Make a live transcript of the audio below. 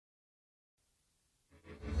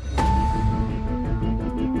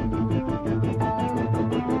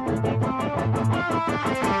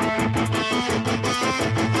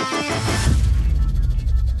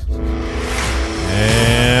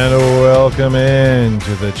Welcome in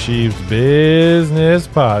to the Chiefs Business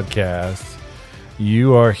Podcast.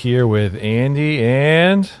 You are here with Andy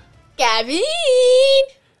and Gavin.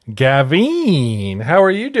 Gavin. How are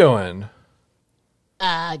you doing?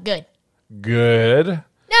 Good. Good.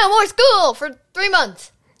 No more school for 3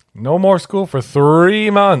 months. No more school for 3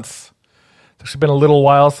 months. It's actually been a little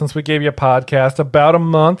while since we gave you a podcast, about a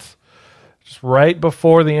month. Just right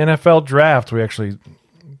before the NFL draft, we actually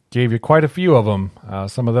gave you quite a few of them.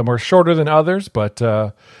 Some of them were shorter than others, but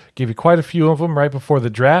gave you quite a few of them right before the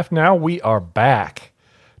draft. Now we are back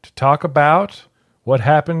to talk about what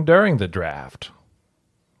happened during the draft.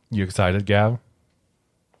 You excited, Gav?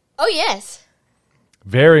 Oh, yes.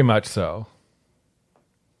 Very much so.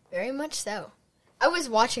 Very much so. I was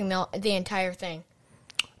watching the entire thing.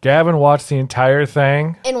 Gavin watched the entire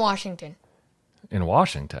thing In Washington. in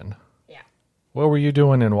Washington. Yeah. What were you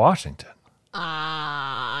doing in Washington?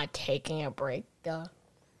 Taking a break.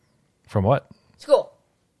 From what? School.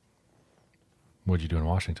 What'd you do in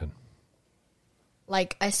Washington?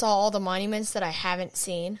 Like, I saw all the monuments that I haven't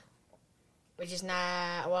seen. Which is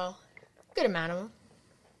not, well, good amount of them.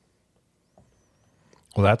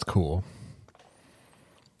 Well, that's cool.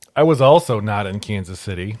 I was also not in Kansas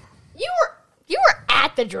City. You were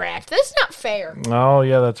at the draft. That's not fair. Oh,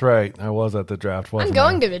 yeah, that's right. I was at the draft, wasn't I'm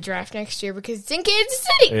going to the draft next year because it's in Kansas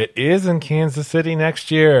City. It is in Kansas City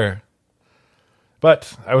next year.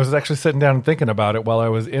 But I was actually sitting down and thinking about it while I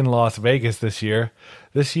was in Las Vegas this year.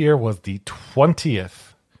 This year was the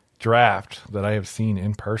 20th draft that I have seen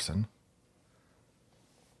in person.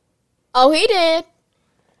 Oh, he did.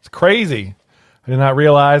 It's crazy. I did not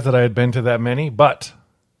realize that I had been to that many, but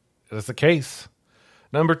it is the case.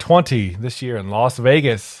 Number 20 this year in Las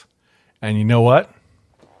Vegas. And you know what?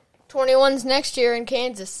 21's next year in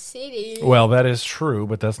Kansas City. Well, that is true,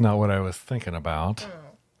 but that's not what I was thinking about.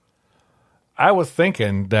 I was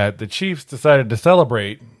thinking that the Chiefs decided to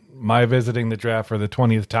celebrate my visiting the draft for the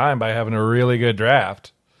 20th time by having a really good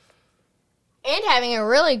draft. And having a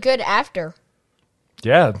really good after.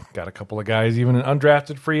 Yeah, got a couple of guys, even in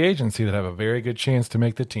undrafted free agency, that have a very good chance to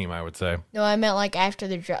make the team, I would say. No, I meant like after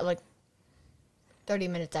the draft, like 30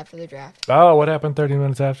 minutes after the draft. Oh, what happened 30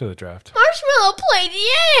 minutes after the draft? Marshmallow played,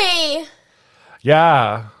 yay!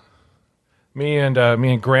 Yeah. Me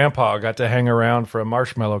and Grandpa got to hang around for a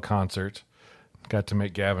Marshmallow concert. Got to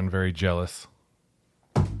make Gavin very jealous.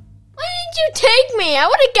 Why didn't you take me? I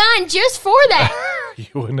would have gone just for that. You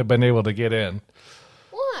wouldn't have been able to get in.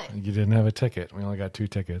 What? You didn't have a ticket. We only got 2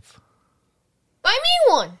 tickets. Buy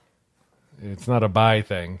me one. It's not a buy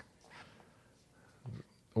thing.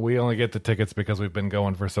 We only get the tickets because we've been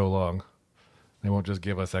going for so long. They won't just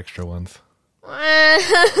give us extra ones.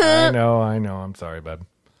 I know. I'm sorry, bud.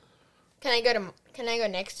 Can I go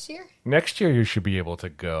next year? Next year you should be able to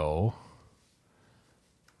go.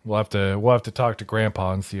 We'll have to talk to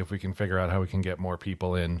Grandpa and see if we can figure out how we can get more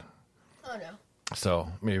people in. Oh no. So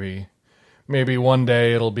maybe one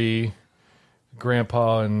day it'll be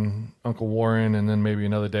Grandpa and Uncle Warren, and then maybe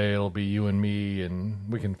another day it'll be you and me,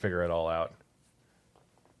 and we can figure it all out.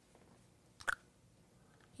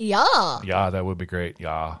 Yeah. Yeah, that would be great.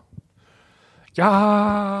 Yeah.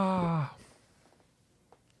 Yeah.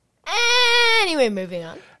 Anyway, moving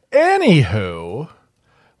on. Anywho,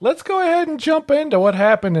 let's go ahead and jump into what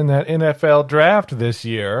happened in that NFL draft this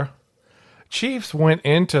year. Chiefs went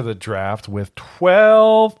into the draft with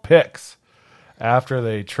 12 picks after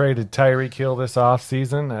they traded Tyreek Hill this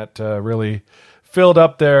offseason. That really filled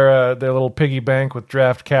up their little piggy bank with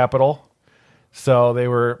draft capital. So they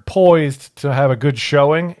were poised to have a good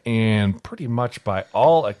showing, and pretty much by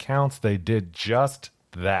all accounts, they did just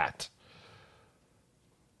that.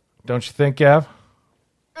 Don't you think, Gav?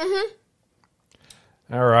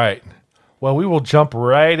 Mm-hmm. All right. Well, we will jump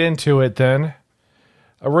right into it then.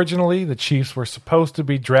 Originally, the Chiefs were supposed to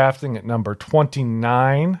be drafting at number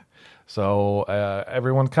 29, so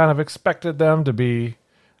everyone kind of expected them to be,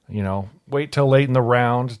 wait till late in the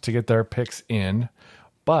round to get their picks in.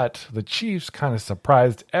 But the Chiefs kind of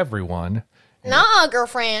surprised everyone. Nuh-uh,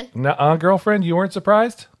 girlfriend. Nuh-uh, girlfriend? You weren't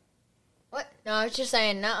surprised? What? No, I was just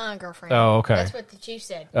saying nuh-uh, girlfriend. Oh, okay. That's what the chief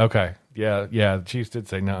said. Okay. Yeah, the Chiefs did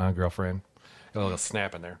say nuh-uh, girlfriend. Got a little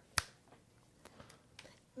snap in there.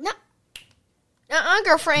 Nuh-uh,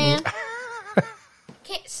 girlfriend.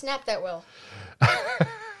 Can't snap that well. And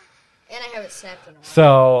I haven't snapped in a while.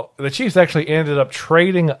 So the Chiefs actually ended up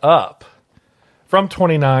trading up from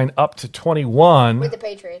 29 up to 21 with the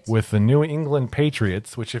Patriots. With the New England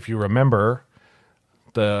Patriots, which, if you remember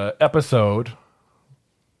the episode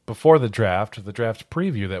before the draft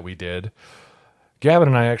preview that we did, Gavin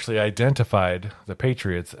and I actually identified the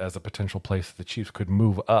Patriots as a potential place the Chiefs could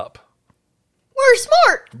move up. We're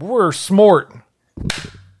smart. We're smart.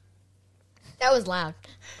 That was loud.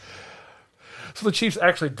 So the Chiefs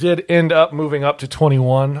actually did end up moving up to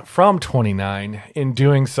 21 from 29. In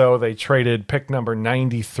doing so, they traded pick number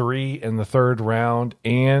 93 in the third round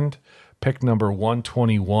and pick number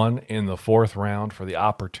 121 in the fourth round for the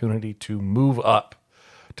opportunity to move up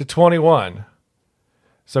to 21.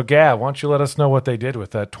 So, Gab, why don't you let us know what they did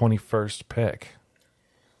with that 21st pick?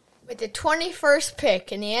 With the 21st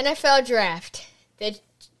pick in the NFL draft, the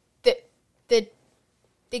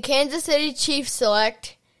Kansas City Chiefs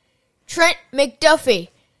select Trent McDuffie,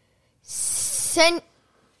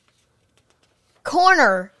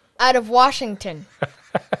 corner out of Washington.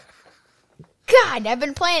 God, I've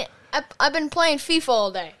been playing FIFA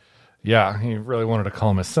all day. Yeah, he really wanted to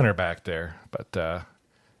call him a center back there, but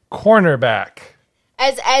cornerback.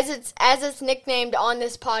 As it's nicknamed on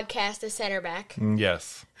this podcast, a center back.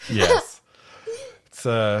 Yes. It's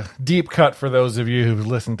a deep cut for those of you who've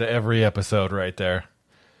listened to every episode right there.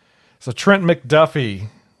 So Trent McDuffie,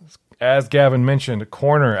 as Gavin mentioned, a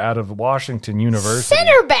corner out of Washington University.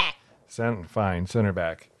 Center back. Center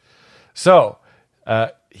back. So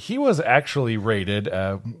he was actually rated.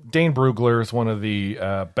 Dane Brugler is one of the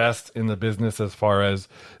best in the business as far as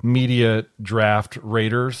media draft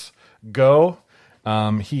raters go.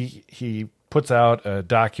 He puts out a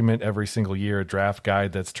document every single year, a draft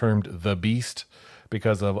guide that's termed The Beast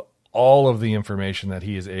because of all of the information that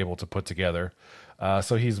he is able to put together.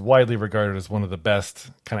 So he's widely regarded as one of the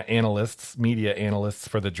best kind of analysts, media analysts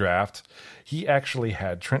for the draft. He actually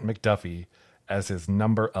had Trent McDuffie as his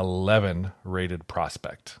number 11 rated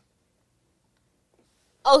prospect.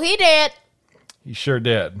 Oh, he did. He sure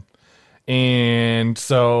did. And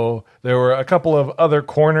so there were a couple of other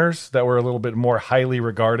corners that were a little bit more highly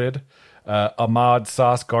regarded. Ahmad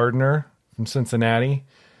Sauce Gardner from Cincinnati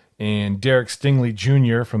and Derek Stingley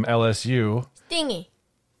Jr. from LSU. Stingy.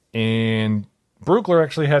 And Brugler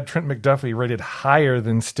actually had Trent McDuffie rated higher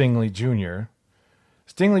than Stingley Jr.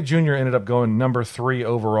 Stingley Jr. ended up going number 3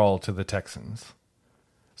 overall to the Texans.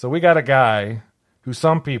 So we got a guy who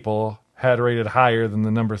some people had rated higher than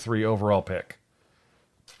the number 3 overall pick.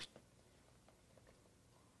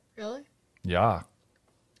 Really? Yeah.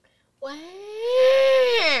 Wow.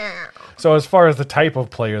 So as far as the type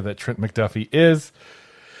of player that Trent McDuffie is,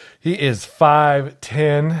 he is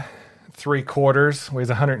 5'10", 3/4, weighs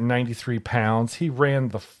 193 pounds. He ran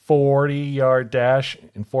the 40-yard dash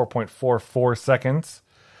in 4.44 seconds.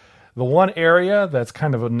 The one area that's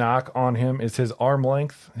kind of a knock on him is his arm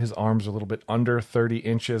length. His arms are a little bit under 30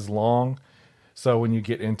 inches long. So when you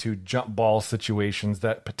get into jump ball situations,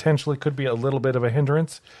 that potentially could be a little bit of a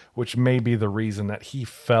hindrance, which may be the reason that he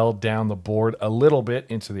fell down the board a little bit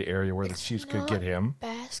into the area where the Chiefs could get him.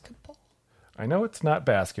 Basketball. I know it's not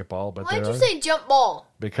basketball, but Why did you say jump ball?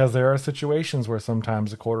 Because there are situations where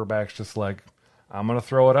sometimes the quarterback's just like, I'm going to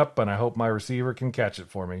throw it up and I hope my receiver can catch it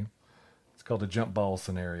for me. It's called a jump ball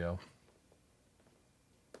scenario.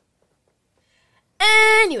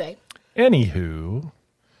 Anyway. Anywho,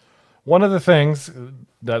 one of the things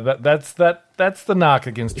that's the knock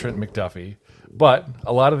against Trent McDuffie, but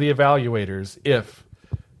a lot of the evaluators, if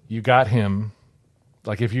you got him,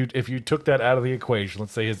 like if you took that out of the equation,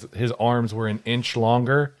 let's say his arms were an inch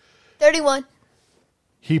longer, 31.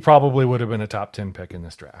 He probably would have been a top 10 pick in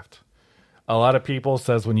this draft. A lot of people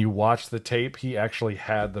says when you watch the tape, he actually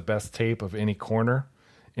had the best tape of any corner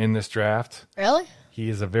in this draft. Really? He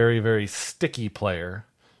is a very, very sticky player.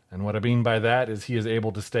 And what I mean by that is he is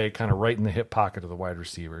able to stay kind of right in the hip pocket of the wide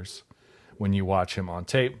receivers when you watch him on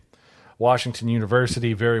tape. Washington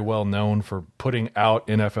University, very well known for putting out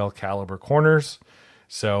NFL caliber corners.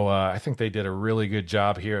 So I think they did a really good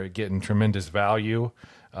job here at getting tremendous value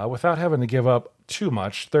without having to give up too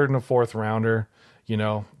much. Third and a fourth rounder, you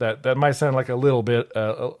know, that might sound like a little bit,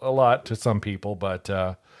 a lot to some people, but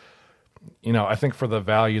you know, I think for the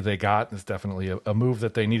value they got, it's definitely a move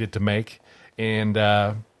that they needed to make. And,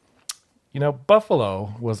 you know,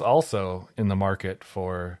 Buffalo was also in the market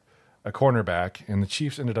for a cornerback, and the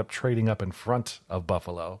Chiefs ended up trading up in front of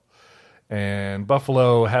Buffalo. And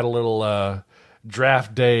Buffalo had a little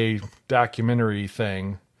draft day documentary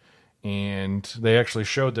thing, and they actually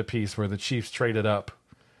showed the piece where the Chiefs traded up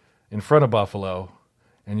in front of Buffalo,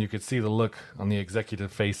 and you could see the look on the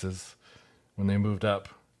executive faces when they moved up,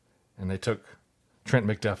 and they took Trent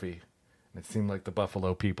McDuffie. And it seemed like the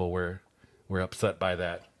Buffalo people were upset by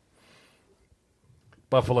that.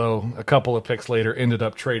 Buffalo, a couple of picks later, ended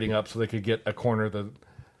up trading up so they could get a corner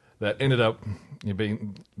that ended up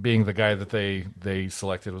being the guy that they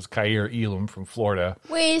selected was Kaiir Elam from Florida.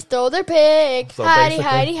 We stole their pick. So Heidi,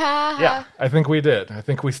 Heidi, ha, ha. Yeah, I think we did. I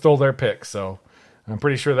think we stole their pick. So I'm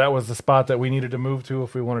pretty sure that was the spot that we needed to move to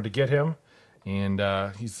if we wanted to get him. And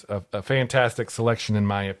he's a fantastic selection in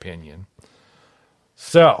my opinion.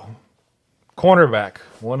 So, cornerback,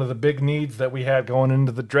 one of the big needs that we had going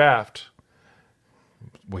into the draft.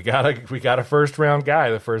 We got a first-round guy.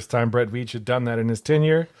 The first time Brett Veach had done that in his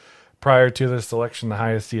tenure. Prior to the selection, the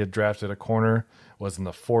highest he had drafted a corner was in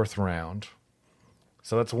the 4th round.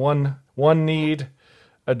 So that's one need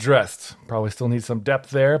addressed. Probably still need some depth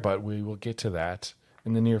there, but we will get to that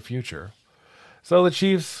in the near future. So the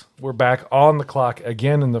Chiefs were back on the clock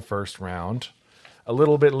again in the 1st round. A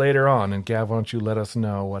little bit later on, and Gav, why don't you let us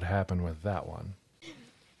know what happened with that one?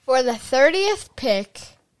 For the 30th pick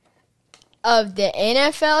of the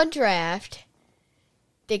NFL Draft,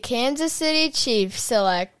 the Kansas City Chiefs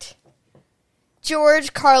select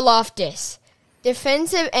George Karlaftis,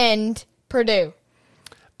 defensive end, Purdue.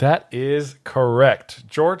 That is correct.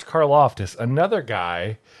 George Karlaftis, another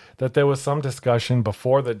guy that there was some discussion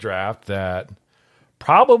before the draft that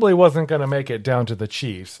probably wasn't going to make it down to the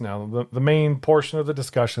Chiefs. Now, the main portion of the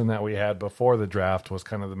discussion that we had before the draft was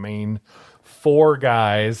kind of the main 4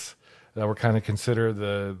 guys that were kind of considered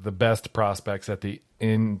the best prospects at the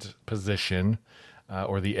end position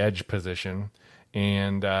or the edge position.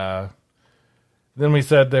 And then we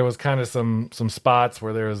said there was kind of some spots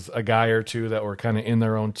where there was a guy or two that were kind of in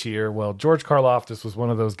their own tier. Well, George Karlaftis was one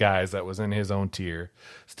of those guys that was in his own tier.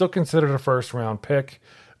 Still considered a first-round pick,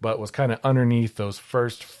 but was kind of underneath those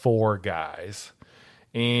first 4 guys.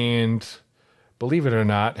 And believe it or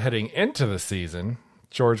not, heading into the season,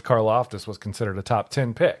 George Karlaftis was considered a top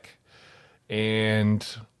 10 pick. And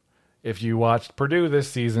if you watched Purdue this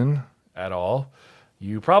season at all,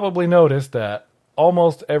 you probably noticed that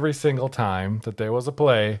almost every single time that there was a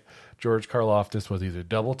play, George Karlaftis was either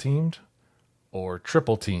double-teamed or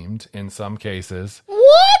triple-teamed in some cases.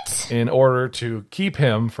 What? In order to keep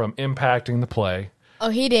him from impacting the play. Oh,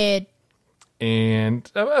 he did.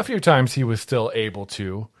 And a few times he was still able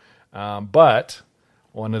to. But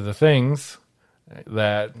one of the things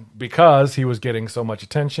that, because he was getting so much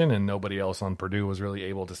attention and nobody else on Purdue was really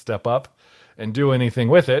able to step up and do anything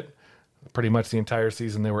with it, pretty much the entire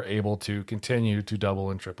season they were able to continue to double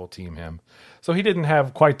and triple team him. So he didn't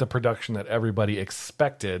have quite the production that everybody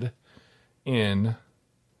expected in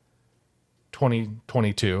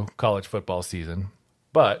 2022 college football season.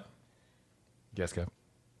 But, yes, Kev?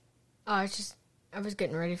 I was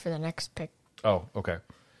getting ready for the next pick. Oh, okay.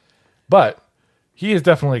 But he is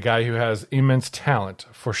definitely a guy who has immense talent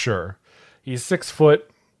for sure. He's 6'3"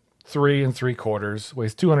 3/4",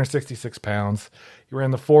 weighs 266 pounds. He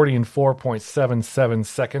ran the 40 in 4.77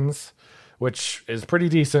 seconds, which is pretty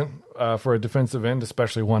decent for a defensive end,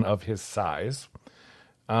 especially one of his size.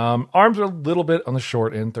 Arms are a little bit on the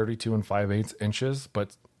short end, 32 and 5/8 inches,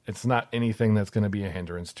 but it's not anything that's going to be a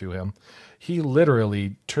hindrance to him. He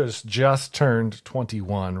literally just turned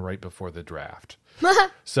 21 right before the draft.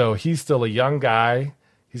 So he's still a young guy.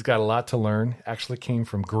 He's got a lot to learn. Actually came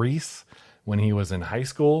from Greece when he was in high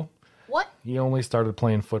school. What? He only started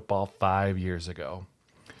playing football 5 years ago.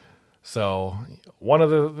 So one of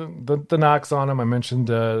the knocks on him, I mentioned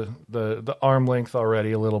the arm length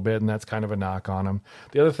already a little bit, and that's kind of a knock on him.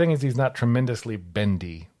 The other thing is he's not tremendously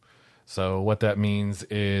bendy. So what that means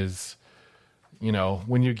is,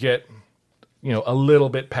 when you get, a little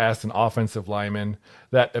bit past an offensive lineman,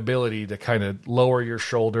 that ability to kind of lower your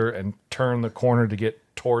shoulder and turn the corner to get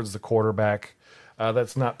towards the quarterback,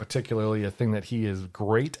 that's not particularly a thing that he is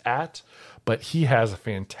great at, but he has a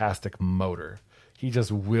fantastic motor. He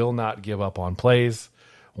just will not give up on plays.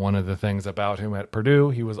 One of the things about him at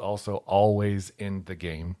Purdue, he was also always in the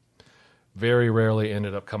game. Very rarely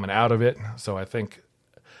ended up coming out of it. So I think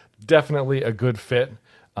definitely a good fit.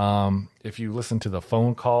 If you listen to the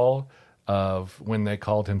phone call of when they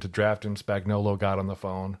called him to draft him, Spagnuolo got on the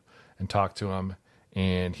phone and talked to him,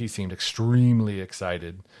 and he seemed extremely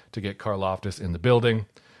excited to get Karlaftis in the building.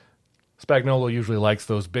 Spagnuolo usually likes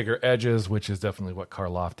those bigger edges, which is definitely what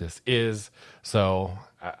Karlaftis is. So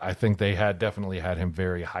I think they had definitely had him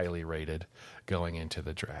very highly rated going into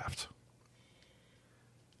the draft.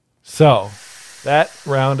 So that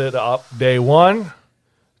rounded up day one.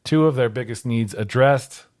 2 of their biggest needs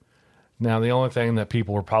addressed. Now, the only thing that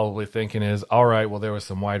people were probably thinking is, all right, well, there was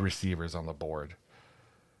some wide receivers on the board.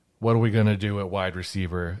 What are we going to do at wide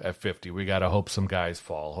receiver at 50? We got to hope some guys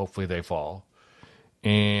fall. Hopefully they fall.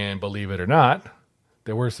 And believe it or not,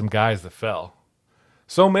 there were some guys that fell.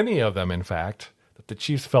 So many of them, in fact, that the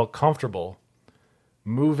Chiefs felt comfortable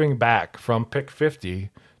moving back from pick 50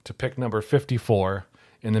 to pick number 54.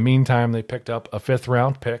 In the meantime, they picked up a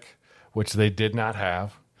 5th-round pick, which they did not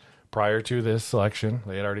have prior to this selection.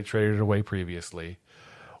 They had already traded it away previously,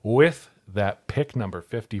 with that pick number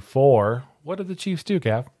 54, what did the Chiefs do,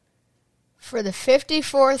 Gav? For the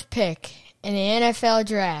 54th pick in the NFL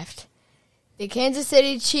Draft, the Kansas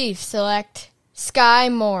City Chiefs select Sky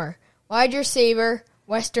Moore, wide receiver,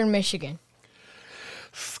 Western Michigan.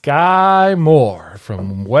 Sky Moore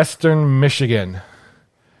from Western Michigan.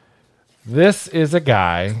 This is a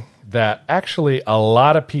guy that actually a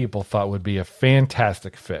lot of people thought would be a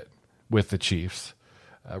fantastic fit with the Chiefs.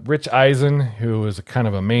 Rich Eisen, who is kind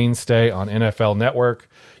of a mainstay on NFL Network,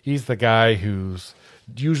 he's the guy who's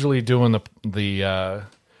usually doing the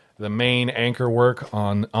main anchor work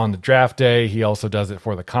on the draft day. He also does it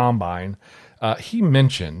for the combine. He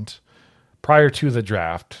mentioned prior to the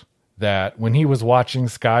draft that when he was watching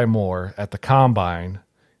Sky Moore at the combine,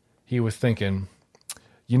 he was thinking,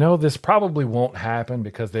 this probably won't happen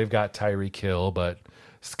because they've got Tyreek Hill, but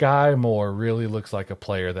Sky Moore really looks like a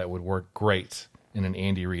player that would work great in an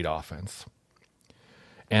Andy Reid offense.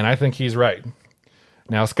 And I think he's right.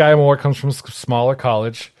 Now, Sky Moore comes from a smaller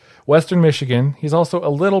college, Western Michigan. He's also a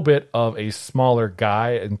little bit of a smaller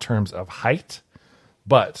guy in terms of height,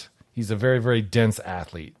 but he's a very, very dense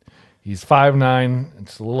athlete. He's 5'9",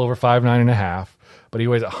 it's a little over 5'9.5", but he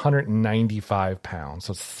weighs 195 pounds.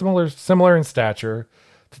 So similar in stature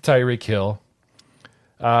to Tyreek Hill.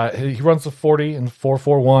 He runs the 40 and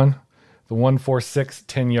 4.41, the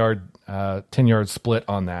 1.46 10-yard split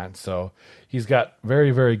on that. So he's got very,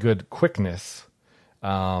 very good quickness.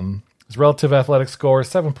 His relative athletic score is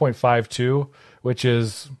 7.52, which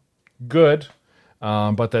is good,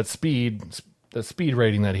 but that speed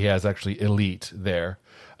rating that he has actually elite there.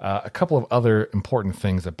 A couple of other important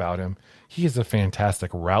things about him. He is a fantastic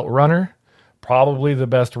route runner, probably the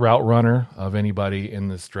best route runner of anybody in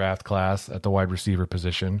this draft class at the wide receiver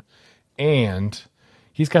position. And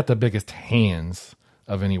he's got the biggest hands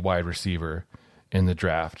of any wide receiver in the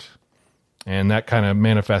draft. And that kind of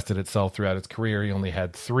manifested itself throughout his career. He only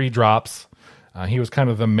had 3 drops. He was kind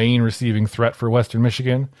of the main receiving threat for Western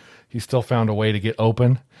Michigan. He still found a way to get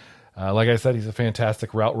open. Like I said, he's a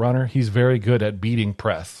fantastic route runner. He's very good at beating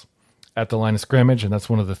press at the line of scrimmage, and that's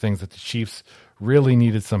one of the things that the Chiefs really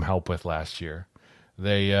needed some help with last year.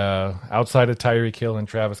 They, outside of Tyreek Hill and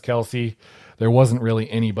Travis Kelce, there wasn't really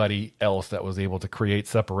anybody else that was able to create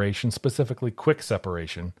separation, specifically quick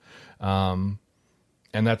separation. And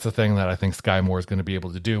that's the thing that I think Sky Moore is going to be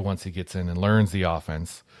able to do once he gets in and learns the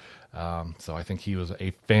offense. So I think he was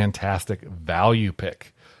a fantastic value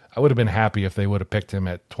pick. I would have been happy if they would have picked him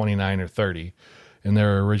at 29 or 30 in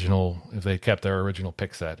their original, if they kept their original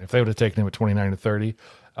pick set. If they would have taken him at 29 or 30,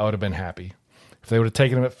 I would have been happy. If they would have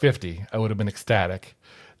taken him at 50, I would have been ecstatic.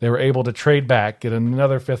 They were able to trade back, get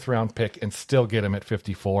another 5th round pick, and still get him at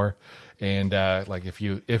 54. And like if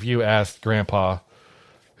you asked Grandpa,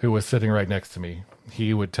 who was sitting right next to me,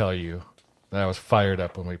 he would tell you that I was fired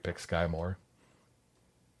up when we picked Sky Moore.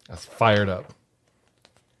 I was fired up.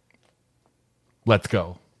 Let's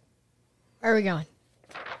go. Where are we going?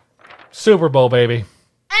 Super Bowl, baby.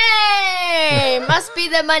 Hey, must be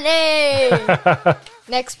the money.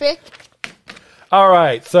 Next pick. All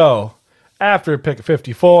right, so after pick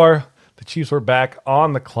 54, the Chiefs were back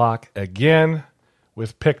on the clock again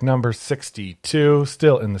with pick number 62,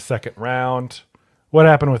 still in the second round. What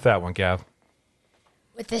happened with that one, Gav?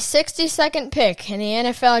 With the 62nd pick in the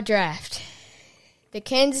NFL Draft, the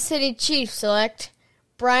Kansas City Chiefs select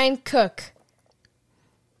Brian Cook.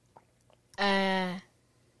 Hang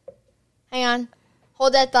on.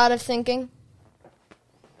 Hold that thought of thinking.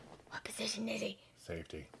 What position is he?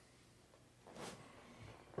 Safety.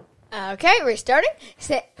 Okay, restarting.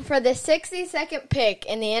 For the 62nd pick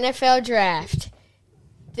in the NFL Draft,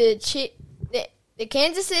 the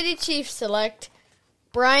Kansas City Chiefs select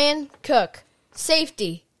Brian Cook,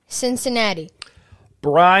 safety, Cincinnati.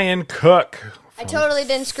 Brian Cook. I totally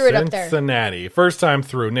didn't screw it up there. Cincinnati. First time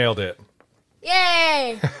through. Nailed it.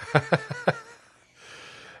 Yay!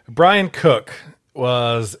 Brian Cook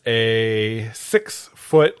was a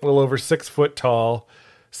little over 6 foot tall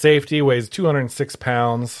safety, weighs 206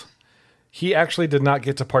 pounds. He actually did not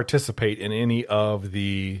get to participate in any of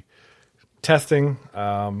the testing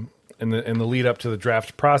in the lead up to the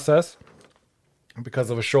draft process because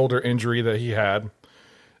of a shoulder injury that he had.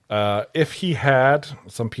 If he had,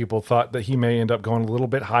 some people thought that he may end up going a little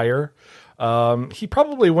bit higher. He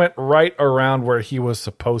probably went right around where he was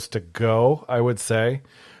supposed to go, I would say.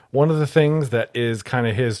 One of the things that is kind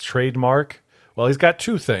of his trademark, well, he's got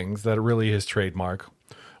 2 things that are really his trademark.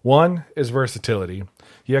 One is versatility.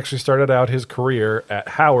 He actually started out his career at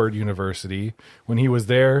Howard University. When he was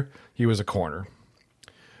there, he was a corner.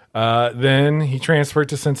 Then he transferred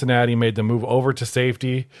to Cincinnati, made the move over to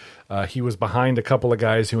safety. He was behind a couple of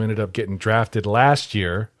guys who ended up getting drafted last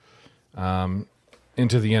year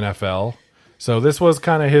into the NFL. So this was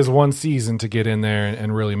kind of his one season to get in there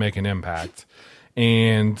and really make an impact.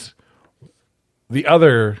 And the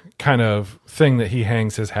other kind of thing that he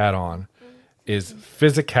hangs his hat on is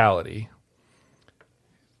physicality.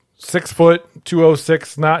 6 foot,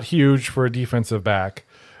 206, not huge for a defensive back,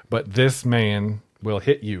 but this man will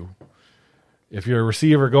hit you. If you're a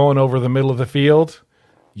receiver going over the middle of the field,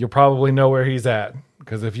 you'll probably know where he's at.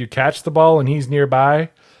 Because if you catch the ball and he's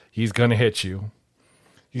nearby, he's going to hit you.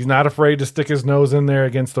 He's not afraid to stick his nose in there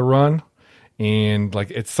against the run. And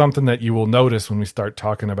like it's something that you will notice when we start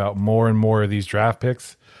talking about more and more of these draft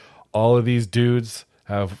picks. All of these dudes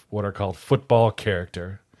have what are called football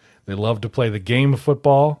character. They love to play the game of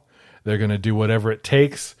football. They're going to do whatever it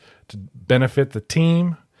takes to benefit the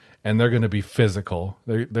team, and they're going to be physical.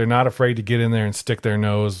 They're not afraid to get in there and stick their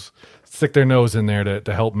nose in there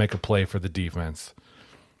to help make a play for the defense.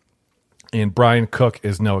 And Brian Cook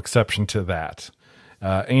is no exception to that.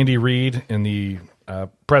 Andy Reid in the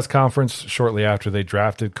press conference shortly after they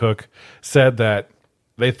drafted Cook said that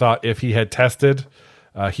they thought if he had tested,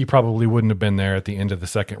 he probably wouldn't have been there at the end of the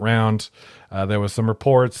second round. There was some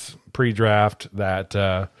reports pre-draft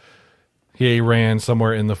that he ran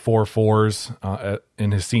somewhere in the 4.4s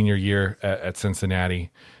in his senior year at Cincinnati.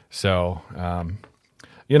 So,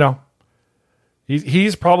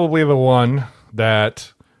 he's probably the one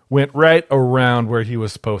that went right around where he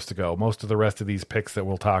was supposed to go. Most of the rest of these picks that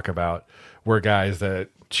we'll talk about were guys that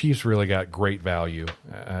Chiefs really got great value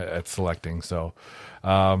at selecting. So,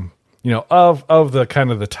 of the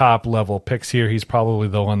kind of the top level picks here, he's probably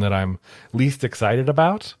the one that I'm least excited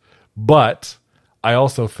about. But I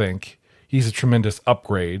also think he's a tremendous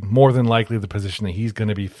upgrade. More than likely, the position that he's going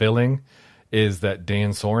to be filling is that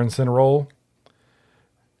Dan Sorensen role.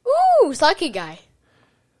 Ooh, sucky guy.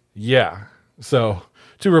 Yeah. So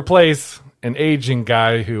to replace an aging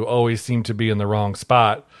guy who always seemed to be in the wrong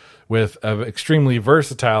spot with an extremely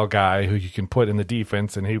versatile guy who you can put in the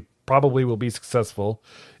defense, and he probably will be successful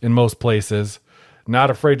in most places, not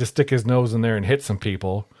afraid to stick his nose in there and hit some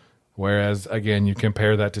people. Whereas, again, you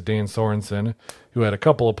compare that to Dan Sorensen, who had a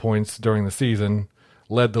couple of points during the season,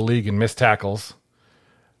 led the league in missed tackles.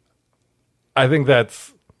 I think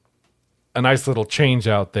that's a nice little change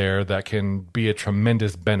out there that can be a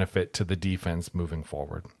tremendous benefit to the defense moving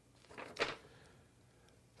forward.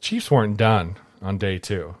 Chiefs weren't done on day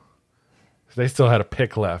 2. They still had a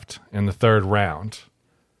pick left in the 3rd round.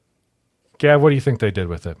 Gav, what do you think they did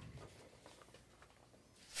with it?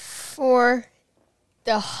 For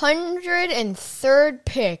the 103rd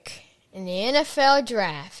pick in the NFL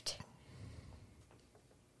draft,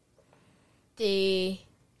 the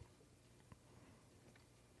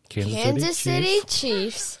Kansas City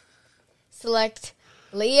Chiefs select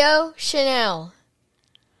Leo Chenal,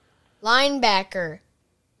 linebacker,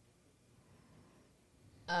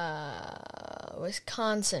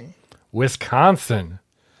 Wisconsin.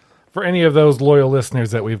 For any of those loyal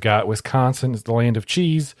listeners that we've got, Wisconsin is the land of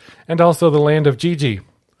cheese and also the land of Gigi.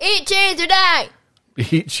 Eat cheese or die.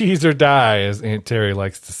 Eat cheese or die, as Aunt Terry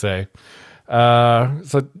likes to say.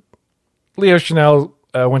 So Leo Chenal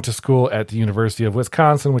went to school at the University of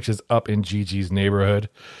Wisconsin, which is up in Gigi's neighborhood.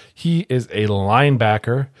 He is a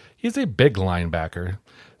linebacker. He's a big linebacker.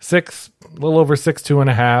 A little over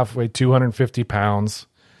 6'2.5", weighed 250 pounds.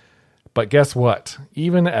 But guess what?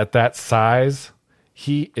 Even at that size,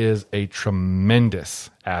 he is a tremendous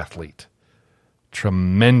athlete.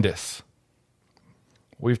 Tremendous.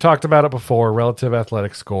 We've talked about it before, relative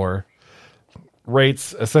athletic score.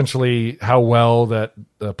 Rates essentially how well that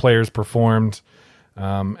the players performed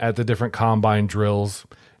at the different combine drills,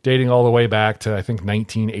 dating all the way back to, I think,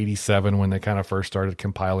 1987 when they kind of first started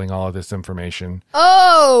compiling all of this information.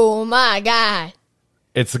 Oh, my God.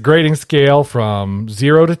 It's a grading scale from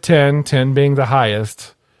 0 to 10, 10 being the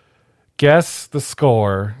highest. Guess the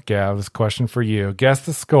score, Gav, this question for you. Guess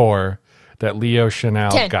the score that Leo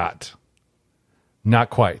Chenal 10. got. Not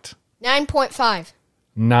quite. 9.5.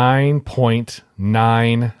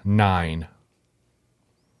 9.99.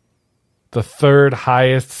 The 3rd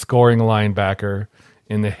highest scoring linebacker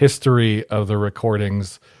in the history of the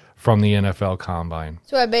recordings from the NFL Combine.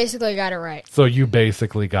 So I basically got it right. So you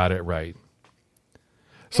basically got it right.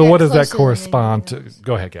 So what does that correspond to?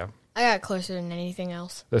 Go ahead, Gav. I got closer than anything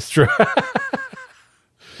else. That's true.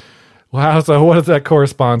 Wow. So what does that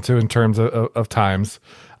correspond to in terms of times?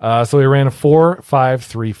 So he ran a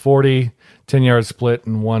 4.53 40, 10-yard split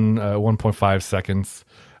in 1.5 seconds,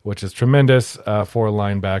 which is tremendous for a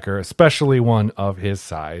linebacker, especially one of his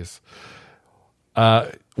size.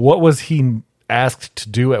 What was he asked to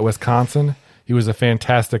do at Wisconsin? He was a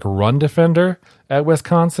fantastic run defender at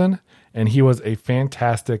Wisconsin, and he was a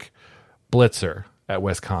fantastic blitzer at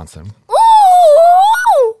Wisconsin.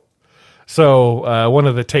 Ooh! So one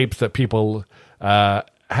of the tapes that people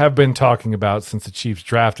have been talking about since the Chiefs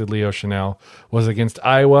drafted Leo Chenal was against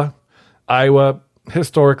Iowa. Iowa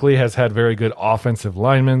historically has had very good offensive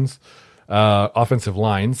lines,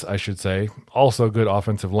 I should say. Also good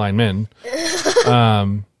offensive linemen.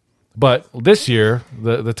 But this year,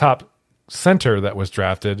 the top center that was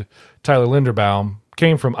drafted, Tyler Linderbaum,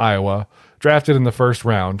 came from Iowa, drafted in the first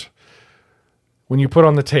round. When you put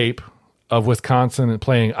on the tape of Wisconsin and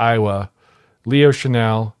playing Iowa, Leo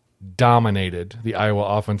Chenal dominated the Iowa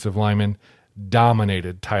offensive lineman,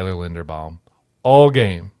 dominated Tyler Linderbaum all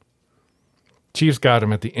game. Chiefs got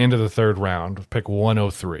him at the end of the third round, pick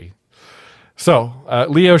 103. So,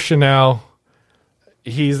 Leo Chenal,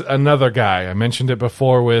 he's another guy. I mentioned it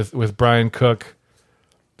before with Brian Cook.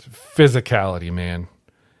 Physicality, man.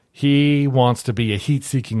 He wants to be a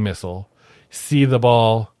heat-seeking missile. See the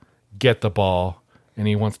ball, get the ball, and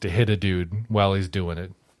he wants to hit a dude while he's doing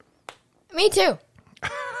it. Me too.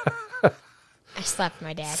 I slapped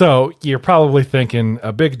my dad. So you're probably thinking,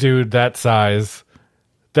 a big dude that size,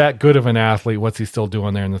 that good of an athlete, what's he still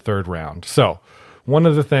doing there in the third round? So one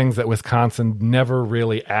of the things that Wisconsin never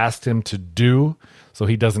really asked him to do, so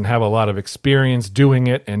he doesn't have a lot of experience doing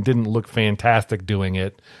it and didn't look fantastic doing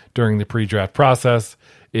it during the pre-draft process,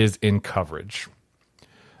 is in coverage.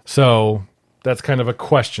 So that's kind of a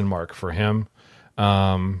question mark for him.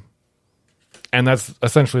 And that's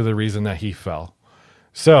essentially the reason that he fell.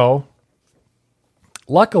 So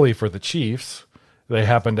luckily for the Chiefs, they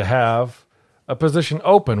happen to have a position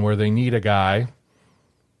open where they need a guy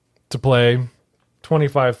to play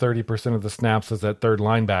 25-30% of the snaps as that third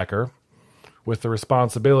linebacker, with the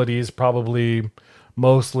responsibilities probably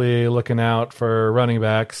mostly looking out for running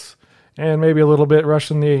backs and maybe a little bit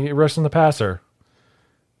rushing the passer.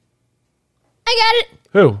 I got it.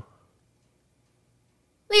 Who?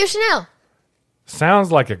 Leo Chenal.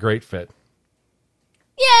 Sounds like a great fit.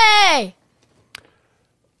 Yay!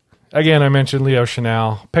 Again, I mentioned Leo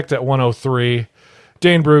Chenal, picked at 103.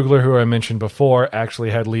 Dane Brugler, who I mentioned before,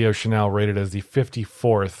 actually had Leo Chenal rated as the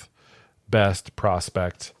 54th best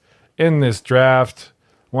prospect in this draft.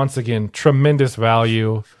 Once again, tremendous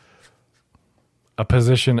value. A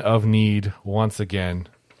position of need once again.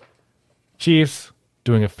 Chiefs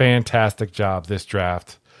doing a fantastic job this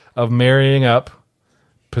draft of marrying up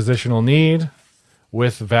positional need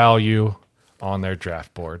with value on their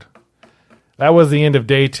draft board. That was the end of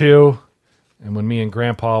day 2. And when me and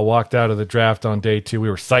Grandpa walked out of the draft on day 2, we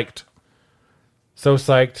were psyched. So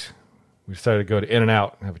psyched, we decided to go to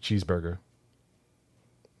In-N-Out and have a cheeseburger.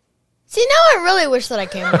 See, now I really wish that I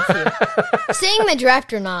came with you. Seeing the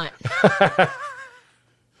draft or not.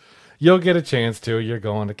 You'll get a chance to. You're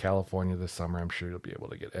going to California this summer. I'm sure you'll be able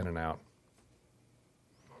to get In-N-Out.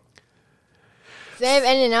 Do they have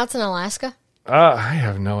In-N-Outs in Alaska? I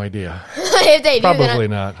have no idea. If they do, Probably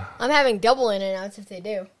not. I'm having double In-N-Outs if they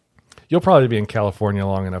do. You'll probably be in California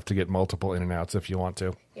long enough to get multiple In-N-Outs if you want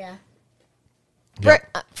to. Yeah.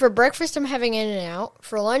 Yep. For breakfast, I'm having In-N-Out.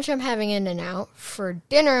 For lunch, I'm having In-N-Out. For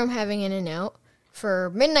dinner, I'm having In-N-Out.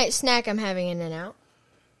 For midnight snack, I'm having In-N-Out.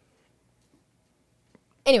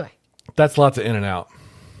 Anyway. That's lots of In-N-Out.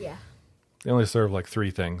 Yeah. They only serve like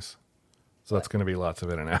 3 things. So that's going to be lots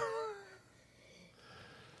of In-N-Out.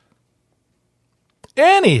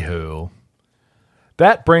 Anywho,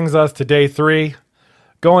 that brings us to day 3.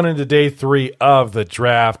 Going into day 3 of the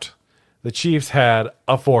draft, the Chiefs had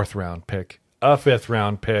a 4th round pick, a 5th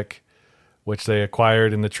round pick, which they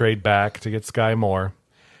acquired in the trade back to get Sky Moore,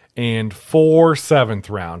 and 4 7th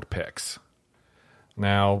round picks.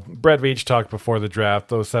 Now, Brett Veach talked before the draft,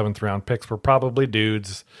 those 7th round picks were probably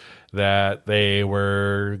dudes that they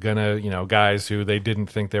were going to, guys who they didn't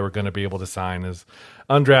think they were going to be able to sign as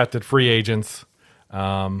undrafted free agents.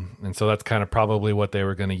 And so that's kind of probably what they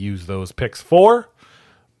were going to use those picks for.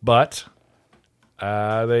 But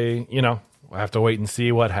they, have to wait and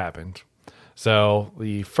see what happened. So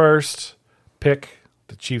the first pick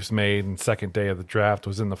the Chiefs made in the second day of the draft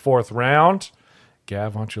was in the 4th round.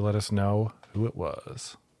 Gav, why don't you let us know who it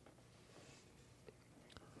was?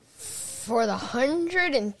 For the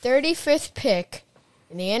 135th pick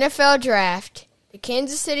in the NFL draft, the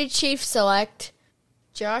Kansas City Chiefs select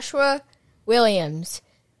Joshua Williams,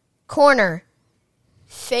 corner,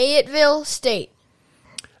 Fayetteville State.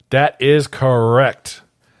 That is correct.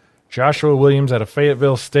 Joshua Williams out of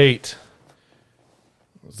Fayetteville State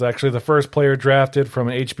was actually the first player drafted from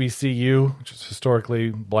an HBCU, which is historically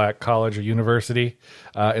black college or university,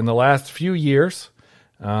 in the last few years.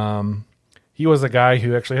 He was a guy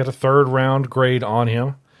who actually had a 3rd round grade on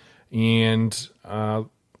him. And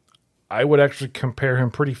I would actually compare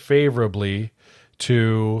him pretty favorably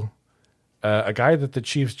to a guy that the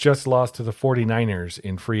Chiefs just lost to the 49ers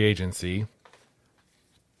in free agency.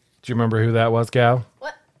 Do you remember who that was, Gal?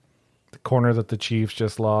 What? The corner that the Chiefs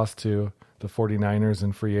just lost to the 49ers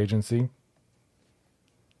in free agency.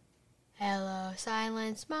 Hello,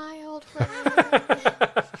 silence, my old friend.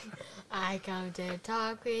 I come to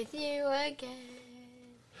talk with you again.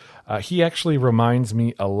 He actually reminds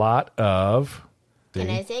me a lot of... Can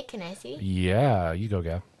I say? Yeah, you go,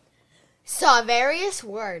 Gal. Sarvarius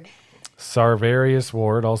Ward. Sarvarius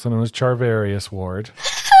Ward, also known as Charvarius Ward.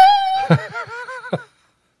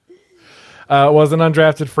 Was an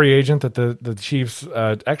undrafted free agent that the Chiefs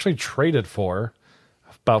actually traded for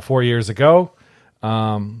about 4 years ago.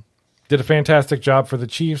 Did a fantastic job for the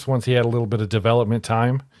Chiefs once he had a little bit of development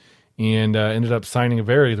time, and ended up signing a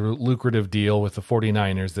very lucrative deal with the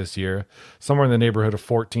 49ers this year, somewhere in the neighborhood of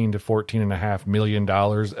 $14 to $14.5 million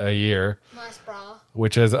a year, Nice, bro.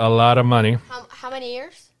 which is a lot of money. How many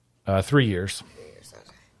years? 3 years. 3 years,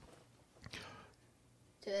 okay.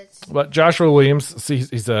 So that's But Joshua Williams,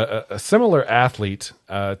 he's a similar athlete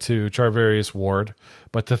to Charvarius Ward.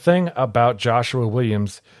 But the thing about Joshua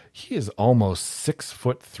Williams, he is almost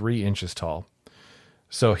 6'3" tall.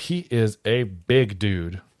 So he is a big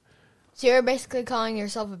dude. So you're basically calling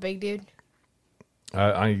yourself a big dude?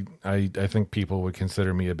 I think people would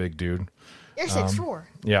consider me a big dude. You're 6'4".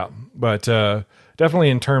 Yeah, but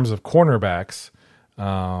definitely in terms of cornerbacks,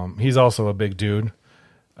 he's also a big dude.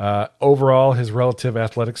 Overall, his relative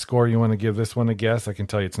athletic score, you want to give this one a guess? I can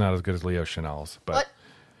tell you it's not as good as Leo Chenal's. But What?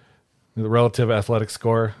 the relative athletic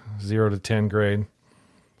score, 0 to 10 grade,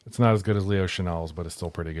 it's not as good as Leo Chenal's, but it's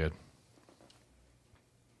still pretty good.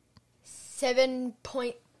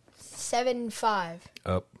 7.75.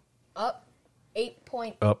 Up, Up.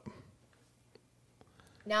 8.9. up.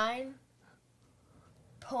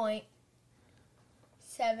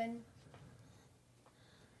 9.7.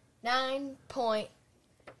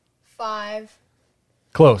 9.5.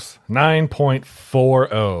 Close.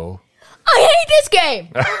 9.40. I hate this game!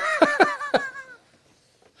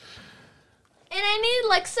 And I need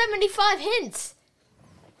like 75 hints.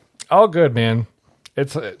 All good, man.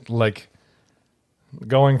 It's like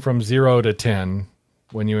going from 0 to 10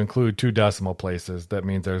 when you include 2 decimal places. That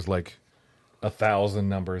means there's like 1,000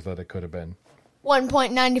 numbers that it could have been.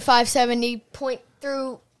 1.9570 point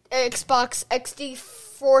through Xbox XD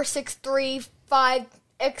 4635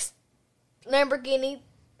 X Lamborghini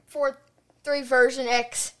 43 version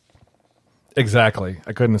X. Exactly.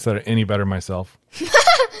 I couldn't have said it any better myself.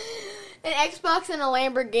 An Xbox and a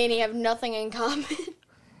Lamborghini have nothing in common.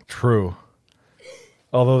 True.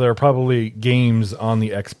 Although there are probably games on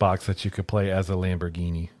the Xbox that you could play as a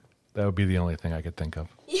Lamborghini. That would be the only thing I could think of.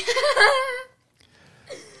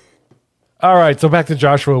 All right, so back to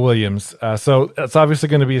Joshua Williams. So it's obviously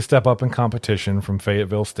going to be a step up in competition from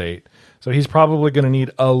Fayetteville State. So he's probably going to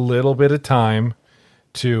need a little bit of time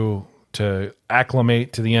to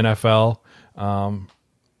acclimate to the NFL.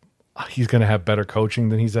 He's going to have better coaching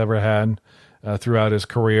than he's ever had throughout his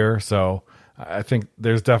career. So I think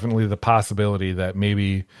there's definitely the possibility that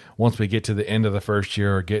maybe once we get to the end of the first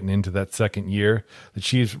year or getting into that second year, the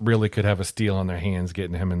Chiefs really could have a steal on their hands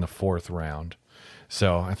getting him in the 4th round.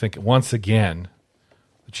 So I think once again,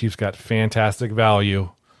 the Chiefs got fantastic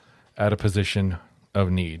value at a position of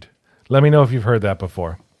need. Let me know if you've heard that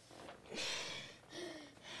before.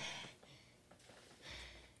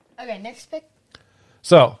 Okay, next pick.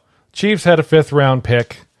 So Chiefs had a 5th round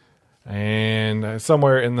pick, and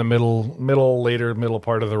somewhere in the middle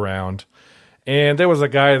part of the round, and there was a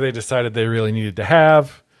guy they decided they really needed to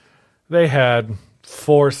have. They had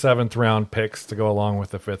 4 7th round picks to go along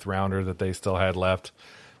with the 5th rounder that they still had left.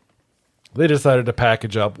 They decided to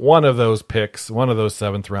package up one of those picks, one of those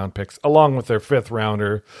 7th round picks, along with their 5th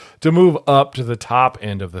rounder to move up to the top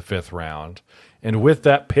end of the 5th round. And with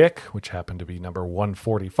that pick, which happened to be number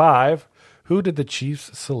 145, who did the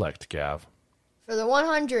Chiefs select, Gav? For the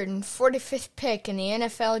 145th pick in the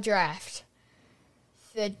NFL draft,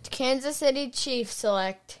 the Kansas City Chiefs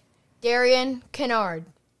select Darian Kennard,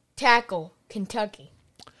 tackle, Kentucky.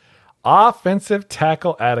 Offensive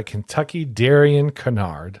tackle out of Kentucky, Darian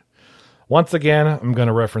Kennard. Once again, I'm going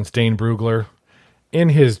to reference Dane Brugler. In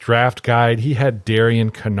his draft guide, he had Darian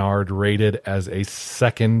Kennard rated as a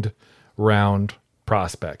 2nd round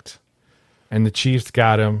prospect. And the Chiefs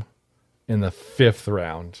got him in the 5th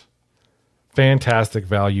round. Fantastic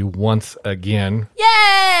value once again.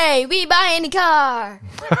 Yay! We buy any car.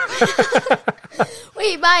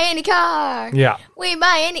 We buy any car. Yeah. We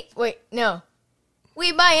buy any... Wait, no.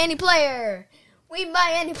 We buy any player. We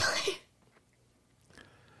buy any player.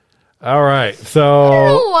 All right, I don't so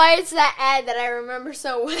know why it's that ad that I remember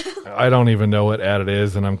so well. I don't even know what ad it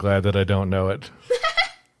is, and I'm glad that I don't know it.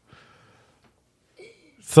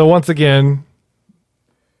 So once again,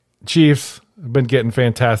 Chiefs have been getting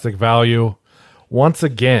fantastic value. Once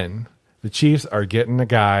again, the Chiefs are getting a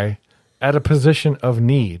guy at a position of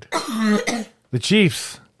need. The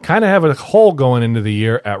Chiefs kind of have a hole going into the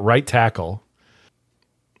year at right tackle.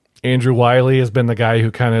 Andrew Wiley has been the guy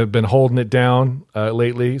who kind of been holding it down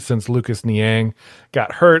lately since Lucas Niang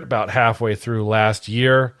got hurt about halfway through last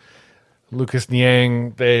year. Lucas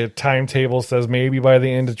Niang, the timetable says maybe by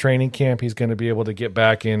the end of training camp he's going to be able to get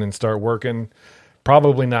back in and start working.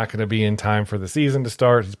 Probably not going to be in time for the season to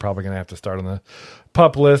start. He's probably going to have to start on the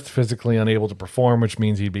PUP list, physically unable to perform, which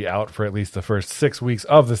means he'd be out for at least the first 6 weeks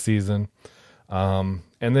of the season.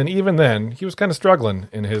 And then even then, he was kind of struggling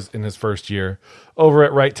in his first year over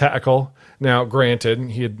at right tackle. Now,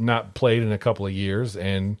 granted, he had not played in a couple of years,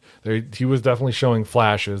 and he was definitely showing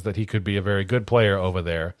flashes that he could be a very good player over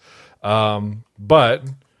there. But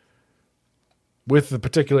with the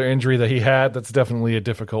particular injury that he had, that's definitely a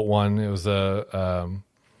difficult one. It was a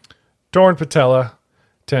torn patella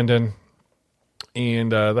tendon,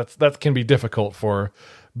 and that can be difficult for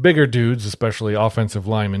bigger dudes, especially offensive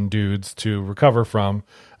lineman dudes, to recover from,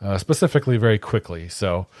 specifically very quickly.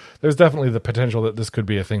 So there's definitely the potential that this could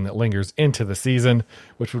be a thing that lingers into the season,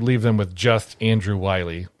 which would leave them with just Andrew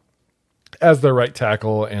Wiley as their right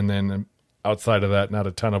tackle, and then outside of that, not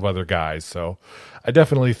a ton of other guys. So I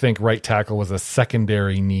definitely think right tackle was a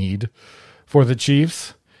secondary need for the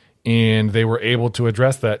Chiefs, and they were able to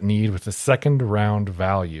address that need with a second round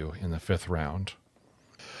value in the 5th round.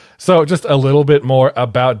 So just a little bit more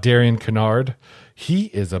about Darian Kinnard. He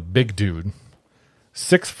is a big dude,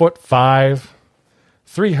 6'5",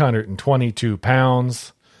 322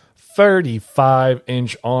 pounds,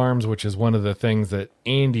 35-inch arms, which is one of the things that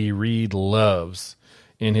Andy Reid loves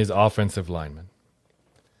in his offensive linemen.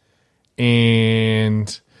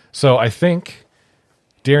 And so I think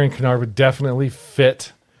Darian Kinnard would definitely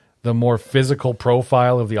fit the more physical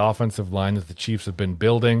profile of the offensive line that the Chiefs have been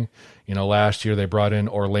building. You know, last year they brought in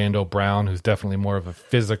Orlando Brown, who's definitely more of a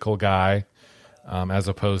physical guy, as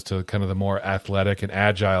opposed to kind of the more athletic and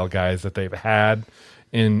agile guys that they've had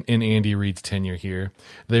in Andy Reid's tenure here.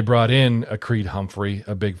 They brought in a Creed Humphrey,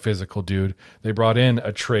 a big physical dude. They brought in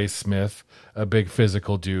a Trey Smith, a big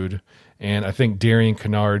physical dude. And I think Darian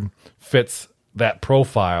Kinnard fits that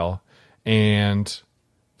profile. And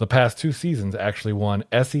the past 2 seasons actually won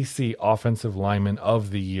SEC Offensive Lineman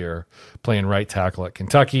of the Year, playing right tackle at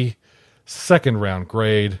Kentucky. 2nd round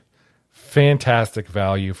grade. Fantastic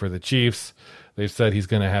value for the Chiefs. They've said he's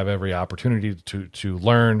going to have every opportunity to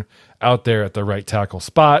learn out there at the right tackle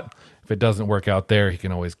spot. If it doesn't work out there, he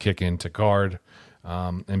can always kick into guard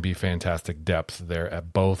and be fantastic depth there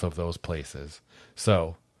at both of those places.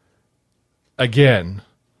 So, again,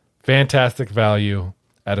 fantastic value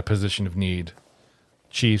at a position of need.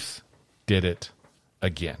 Chiefs did it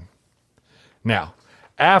again. Now,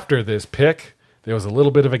 after this pick, there was a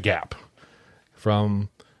little bit of a gap.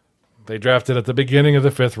 They drafted at the beginning of the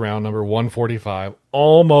 5th round, number 145.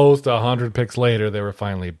 Almost 100 picks later, they were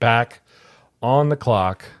finally back on the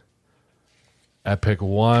clock at pick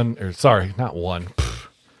 1. Or sorry, not 1.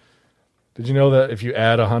 Did you know that if you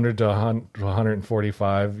add 100 to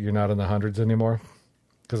 145, you're not in the hundreds anymore?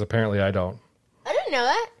 Because apparently I don't. I didn't know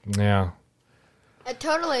that. Yeah. That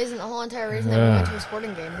totally isn't the whole entire reason I went to a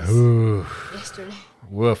sporting game yesterday.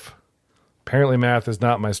 Woof. Apparently math is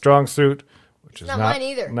not my strong suit, which is not mine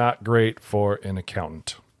either. Not great for an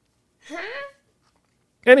accountant.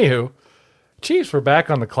 Anywho, Chiefs were back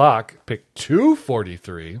on the clock, pick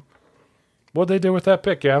 243. What'd they do with that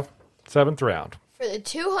pick, Gav? 7th round. For the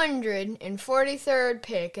 243rd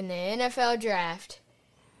pick in the NFL draft,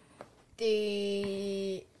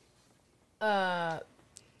 the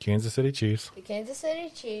Kansas City Chiefs. The Kansas City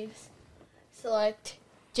Chiefs select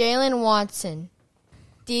Jalen Watson,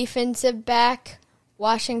 defensive back,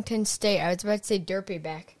 Washington State. I was about to say derpy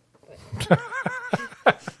back.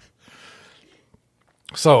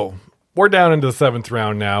 So, we're down into the 7th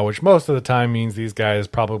round now, which most of the time means these guys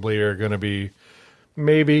probably are going to be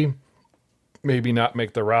maybe not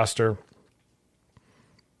make the roster.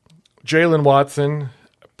 Jalen Watson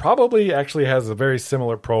probably actually has a very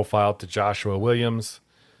similar profile to Joshua Williams,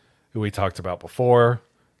 who we talked about before,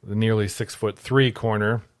 the nearly 6'3"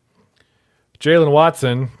 corner. Jalen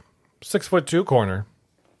Watson, 6'2" corner.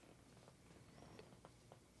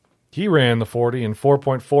 He ran the 40 in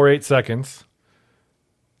 4.48 seconds.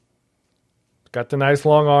 Got the nice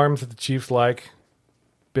long arms that the Chiefs like.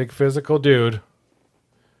 Big physical dude.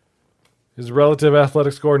 His relative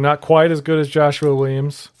athletic score, not quite as good as Joshua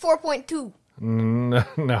Williams. 4.2.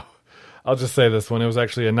 No. I'll just say this one. It was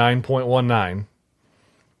actually a 9.19.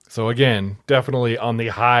 So again, definitely on the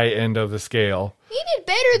high end of the scale. He did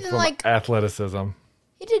better than from athleticism.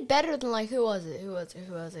 He did better than who was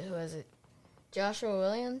it? Joshua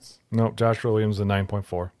Williams? No, Joshua Williams is a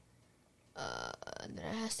 9.4. Then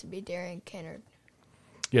it has to be Darian Kennard.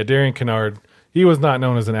 Yeah, Darian Kennard. He was not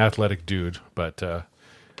known as an athletic dude, but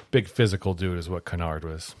big physical dude is what Kennard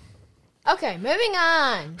was. Okay, moving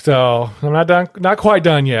on. So I'm not quite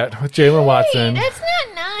done yet with Jalen Watson. That's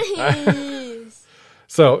not nice.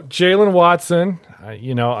 So Jalen Watson,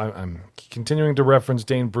 I'm continuing to reference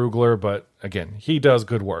Dane Brugler, but again, he does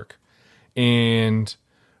good work. And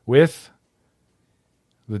with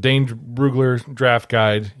the Dane Brugler draft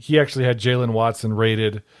guide, he actually had Jalen Watson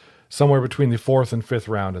rated somewhere between the 4th and 5th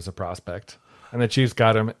round as a prospect. And the Chiefs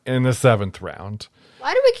got him in the 7th round.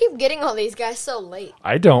 Why do we keep getting all these guys so late?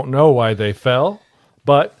 I don't know why they fell,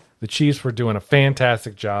 but the Chiefs were doing a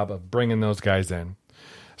fantastic job of bringing those guys in.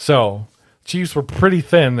 So Chiefs were pretty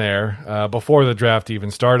thin there before the draft even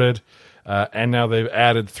started. And now they've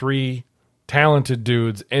added 3 talented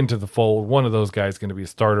dudes into the fold. One of those guys is going to be a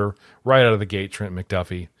starter right out of the gate, Trent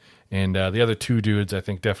McDuffie. And the other 2 dudes, I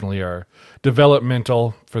think, definitely are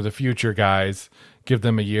developmental for the future guys. Give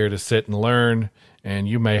them a year to sit and learn, and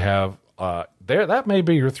you may have that may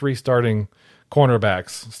be your 3 starting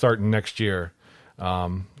cornerbacks starting next year,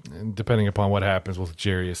 depending upon what happens with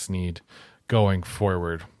Jarius Sneed going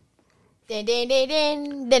forward. Dun, dun,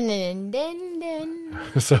 dun, dun, dun, dun,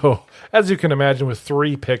 dun. So, as you can imagine, with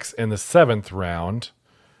 3 picks in the 7th round,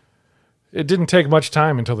 it didn't take much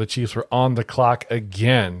time until the Chiefs were on the clock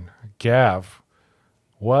again. Gav,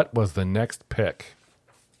 what was the next pick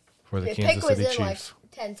for the Kansas City Chiefs?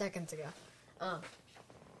 Like 10 seconds ago.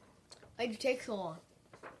 Why'd you take so long?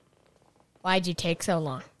 Why'd you take so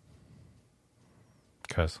long?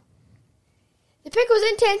 Because the pick was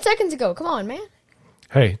in 10 seconds ago. Come on, man.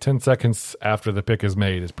 Hey, 10 seconds after the pick is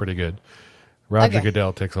made is pretty good. Roger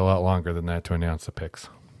Goodell takes a lot longer than that to announce the picks.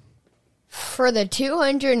 For the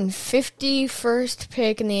 251st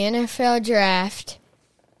pick in the NFL draft,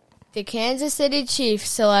 the Kansas City Chiefs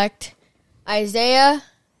select Isaiah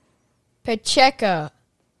Pacheco.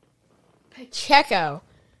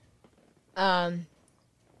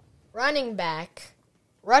 Running back,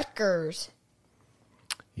 Rutgers.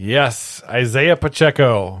 Yes, Isaiah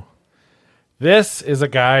Pacheco. This is a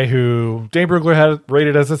guy who Dane Brugler had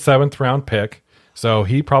rated as a 7th round pick, so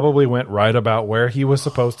he probably went right about where he was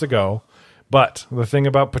supposed to go. But the thing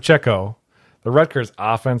about Pacheco, the Rutgers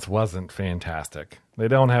offense wasn't fantastic. They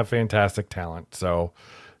don't have fantastic talent. So,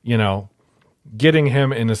 getting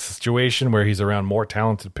him in a situation where he's around more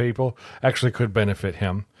talented people actually could benefit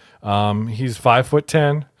him. He's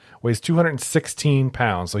 5'10", weighs 216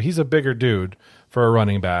 pounds. So he's a bigger dude for a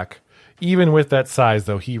running back. Even with that size,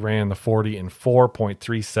 though, he ran the 40 in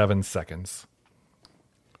 4.37 seconds.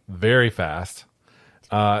 Very fast.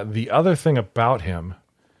 The other thing about him,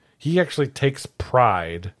 he actually takes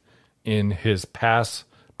pride in his pass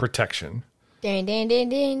protection.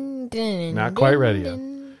 Not quite ready yet.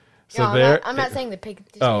 So I'm not saying the pick.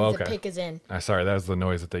 The pick is in. Sorry, that was the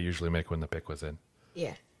noise that they usually make when the pick was in.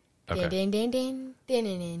 Yeah. Okay.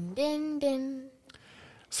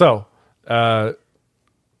 So,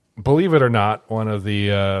 believe it or not, one of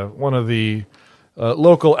the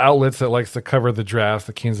local outlets that likes to cover the draft,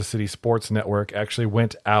 the Kansas City Sports Network, actually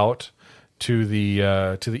went out to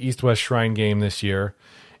the East West Shrine game this year,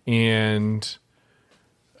 and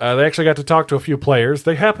they actually got to talk to a few players.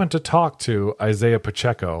 They happened to talk to Isaiah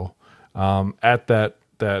Pacheco at that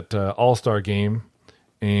All-Star game,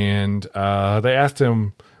 and they asked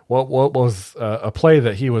him what was a play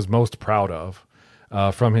that he was most proud of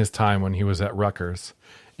from his time when he was at Rutgers.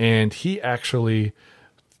 And he actually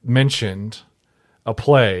mentioned a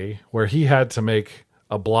play where he had to make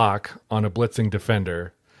a block on a blitzing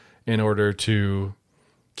defender in order to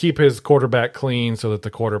keep his quarterback clean so that the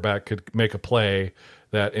quarterback could make a play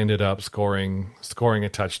that ended up scoring a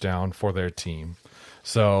touchdown for their team.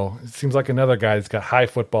 So it seems like another guy that's got high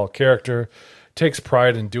football character, takes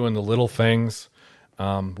pride in doing the little things.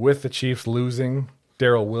 With the Chiefs losing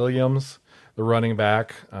Darrell Williams, the running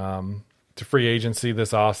back, to free agency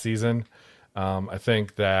this offseason, I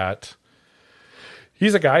think that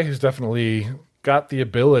he's a guy who's definitely got the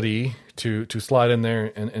ability to slide in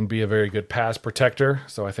there and be a very good pass protector.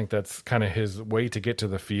 So I think that's kind of his way to get to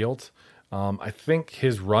the field. I think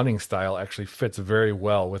his running style actually fits very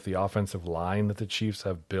well with the offensive line that the Chiefs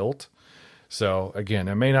have built. So again,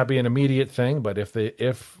 it may not be an immediate thing, but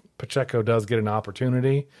if Pacheco does get an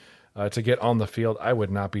opportunity, to get on the field, I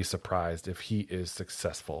would not be surprised if he is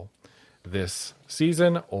successful this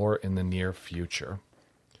season or in the near future.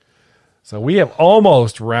 So we have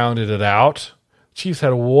almost rounded it out. Chiefs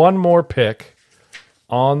had one more pick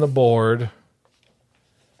on the board.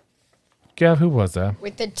 Gav, who was that?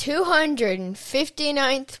 With the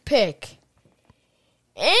 259th pick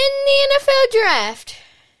in the NFL draft,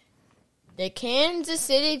 the Kansas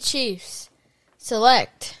City Chiefs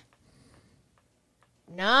select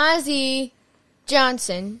Najee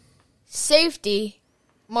Johnson, safety,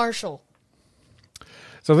 Marshall.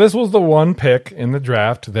 So this was the one pick in the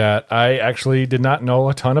draft that I actually did not know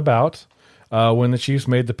a ton about when the Chiefs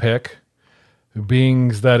made the pick, being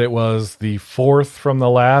that it was the fourth from the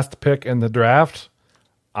last pick in the draft.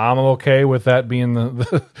 I'm okay with that being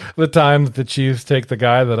the time that the Chiefs take the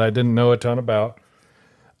guy that I didn't know a ton about.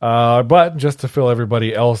 But just to fill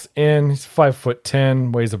everybody else in, he's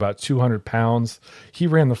 5'10", weighs about 200 pounds. He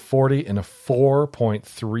ran the 40 in a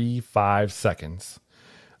 4.35 seconds.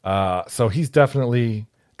 So he's definitely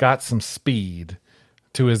got some speed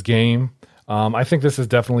to his game. I think this is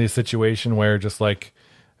definitely a situation where just like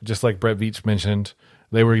Brett Veach mentioned,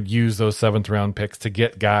 they would use those 7th round picks to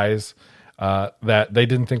get guys that they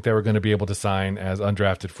didn't think they were going to be able to sign as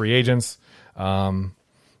undrafted free agents. And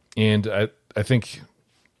I think,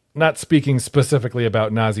 not speaking specifically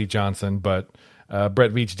about Najee Johnson, but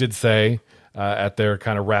Brett Veach did say at their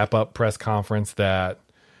kind of wrap-up press conference that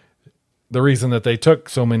the reason that they took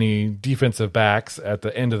so many defensive backs at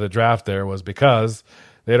the end of the draft there was because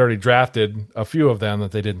they had already drafted a few of them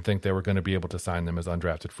that they didn't think they were going to be able to sign them as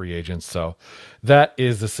undrafted free agents. So that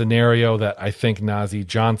is the scenario that I think Najee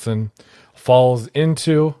Johnson falls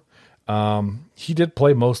into. He did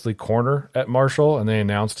play mostly corner at Marshall, and they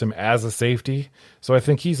announced him as a safety. So I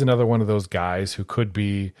think he's another one of those guys who could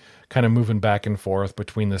be kind of moving back and forth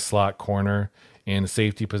between the slot corner and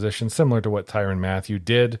safety position, similar to what Tyrann Mathieu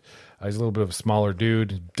did. He's a little bit of a smaller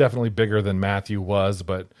dude, definitely bigger than Mathieu was,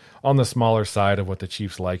 but on the smaller side of what the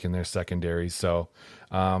Chiefs like in their secondary. So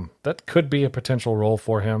that could be a potential role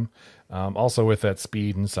for him. Also with that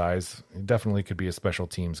speed and size, he definitely could be a special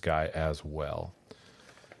teams guy as well.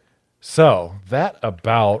 So that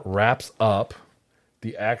about wraps up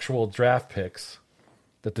the actual draft picks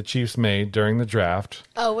that the Chiefs made during the draft.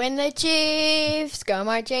 Oh, when the Chiefs go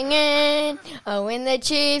marching in. Oh, when the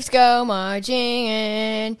Chiefs go marching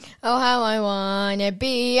in. Oh, how I want to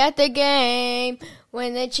be at the game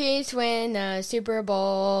when the Chiefs win the Super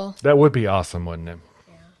Bowl. That would be awesome, wouldn't it?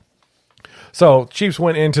 Yeah. So Chiefs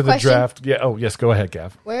went into the draft. Yeah. Oh, yes. Go ahead,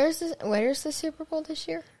 Gav. Where's the Super Bowl this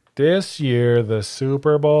year? This year, the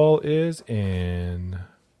Super Bowl is in...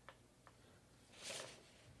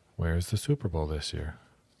 Where's the Super Bowl this year?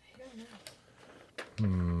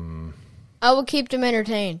 I will keep them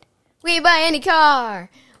entertained. We buy any car.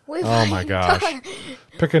 We buy Oh my any gosh. car.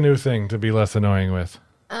 Pick a new thing to be less annoying with.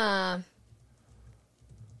 Man,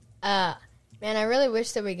 I really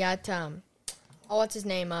wish that we got what's his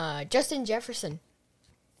name? Justin Jefferson.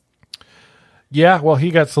 Yeah, well, he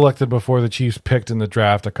got selected before the Chiefs picked in the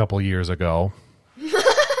draft a couple years ago.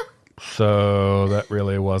 So that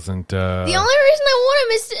really wasn't... The only reason I want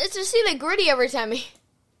him is to see the gritty every time he...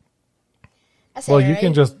 Well, you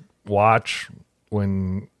can just watch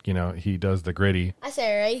when, he does the gritty. I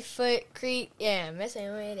say right foot creep. Yeah, messing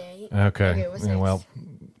with it. Okay. What's Yeah, next? well,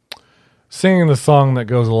 singing the song that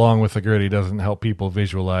goes along with the gritty doesn't help people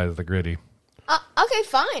visualize the gritty. Okay,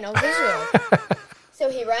 fine. I'll visualize. So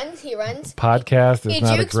he runs. Podcast is He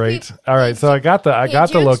not a jukes great... peop- All right, so I got the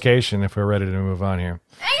jukes- location if we're ready to move on here.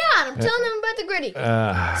 Hang on, I'm telling him about the gritty.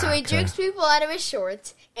 So he jukes people out of his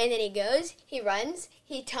shorts, and then he goes, he runs,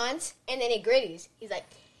 he taunts, and then he gritties. He's like...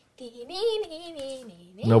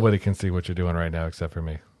 Nobody can see what you're doing right now except for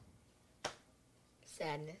me.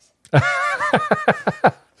 Sadness.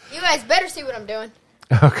 You guys better see what I'm doing.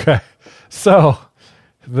 Okay. So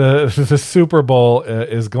the Super Bowl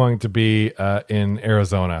is going to be in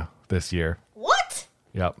Arizona this year. What?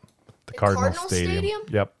 Yep. The Cardinal Stadium. Stadium?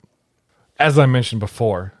 Yep. As I mentioned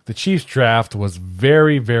before, the Chiefs draft was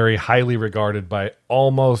very, very highly regarded by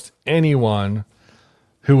almost anyone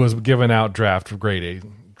who was giving out draft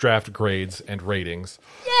grades and ratings.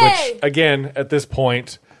 Yay! Which, again, at this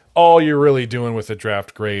point, all you're really doing with a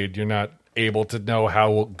draft grade, you're not able to know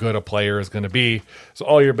how good a player is going to be. So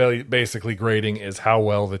all you're basically grading is how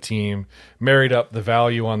well the team married up the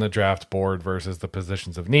value on the draft board versus the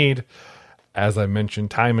positions of need. As I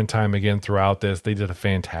mentioned time and time again throughout this, they did a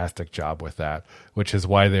fantastic job with that, which is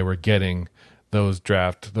why they were getting those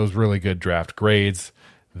really good draft grades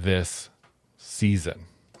this season.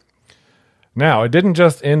 Now, it didn't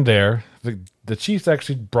just end there. the Chiefs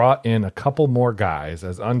actually brought in a couple more guys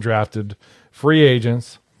as undrafted free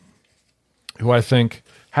agents who I think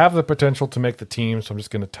have the potential to make the team. So I'm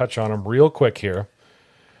just going to touch on them real quick here.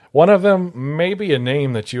 One of them may be a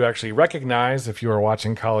name that you actually recognize if you were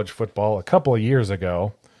watching college football a couple of years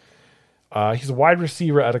ago. He's a wide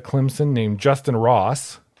receiver out of Clemson named Justin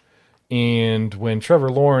Ross. And when Trevor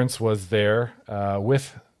Lawrence was there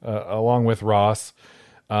along with Ross.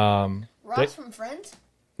 Ross from Friends?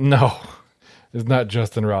 No, it's not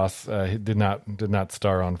Justin Ross. He did not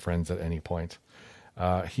star on Friends at any point.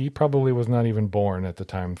 He probably was not even born at the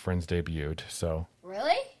time Friends debuted. So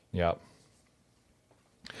Really? yeah.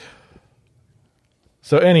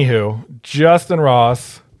 So anywho, Justin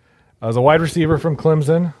Ross was a wide receiver from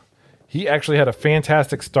Clemson. He actually had a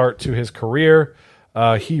fantastic start to his career.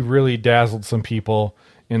 He really dazzled some people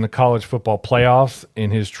in the college football playoffs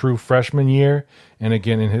in his true freshman year and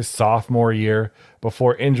again in his sophomore year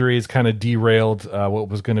before injuries kind of derailed what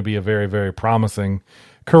was going to be a very, very promising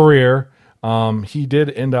career. He did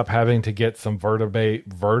end up having to get some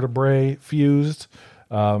vertebrae fused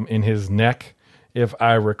in his neck, if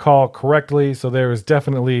I recall correctly. So there was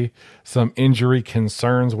definitely some injury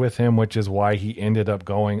concerns with him, which is why he ended up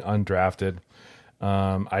going undrafted.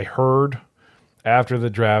 I heard after the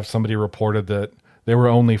draft, somebody reported that there were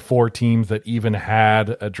only 4 teams that even had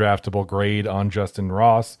a draftable grade on Justin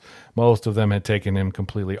Ross. Most of them had taken him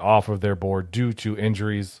completely off of their board due to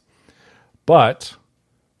injuries. But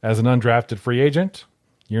as an undrafted free agent,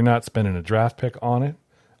 you're not spending a draft pick on it.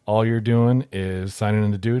 All you're doing is signing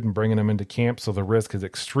in the dude and bringing him into camp, so the risk is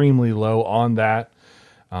extremely low on that.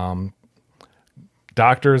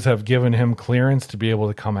 Doctors have given him clearance to be able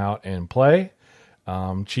to come out and play.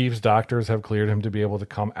 Chiefs doctors have cleared him to be able to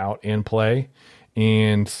come out and play.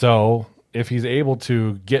 And so if he's able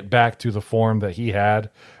to get back to the form that he had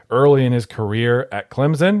early in his career at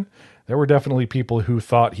Clemson, there were definitely people who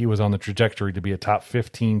thought he was on the trajectory to be a top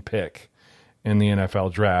 15 pick in the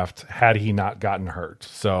NFL draft had he not gotten hurt.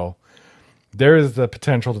 So there is the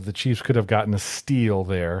potential that the Chiefs could have gotten a steal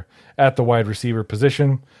there at the wide receiver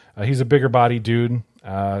position. He's a bigger body dude,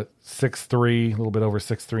 6'3", a little bit over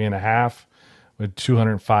 6'3 and a half, with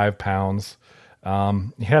 205 pounds.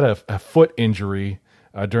 He had a foot injury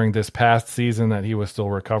during this past season that he was still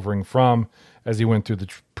recovering from as he went through the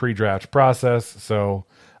pre-draft process. So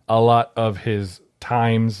a lot of his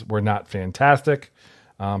times were not fantastic.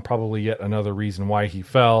 Probably yet another reason why he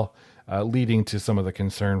fell, leading to some of the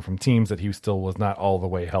concern from teams that he still was not all the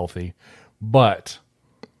way healthy. But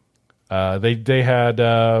they had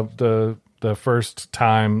the first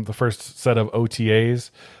set of OTAs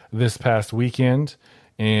this past weekend,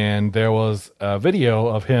 and there was a video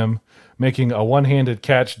of him making a one-handed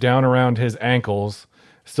catch down around his ankles,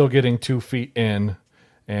 still getting 2 feet in,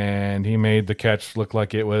 and he made the catch look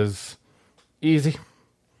like it was easy.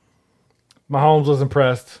 Mahomes was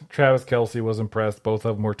impressed. Travis Kelce was impressed. Both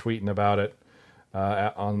of them were tweeting about it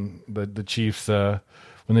on the Chiefs when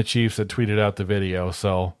the Chiefs had tweeted out the video.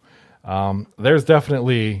 So there's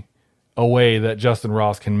definitely a way that Justin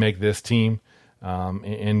Ross can make this team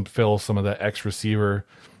and fill some of the X receiver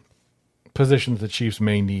positions the Chiefs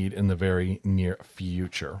may need in the very near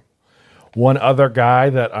future. One other guy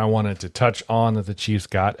that I wanted to touch on that the Chiefs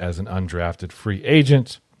got as an undrafted free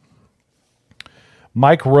agent,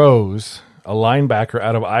 Mike Rose, a linebacker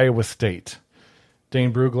out of Iowa State.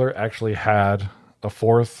 Dane Brugler actually had a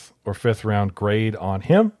 4th or 5th round grade on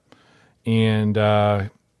him, and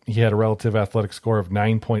he had a relative athletic score of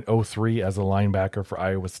 9.03 as a linebacker for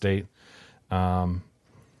Iowa State.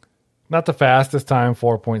 Not the fastest time,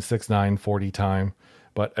 4.69 40 time.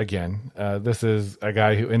 But again, this is a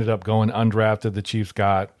guy who ended up going undrafted. The Chiefs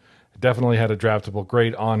got definitely had a draftable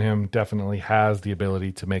grade on him, definitely has the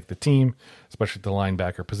ability to make the team, especially at the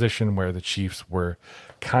linebacker position where the Chiefs were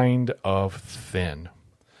kind of thin.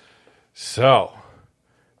 So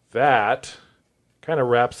that kind of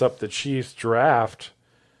wraps up the Chiefs draft,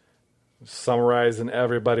 summarizing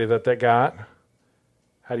everybody that they got.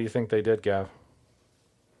 How do you think they did, Gav?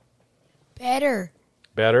 Better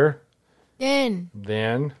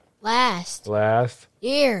than last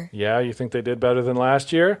year. Yeah, you think they did better than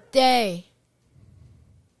last year? They.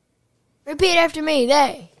 Repeat after me.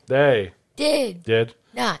 They did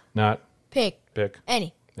not pick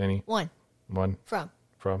any one from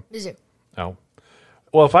the zoo. Oh.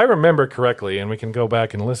 Well, if I remember correctly, and we can go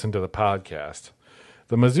back and listen to the podcast,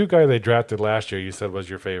 the Mizzou guy they drafted last year you said was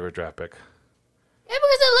your favorite draft pick. Yeah,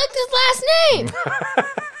 because I liked his last name.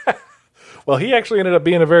 Well, he actually ended up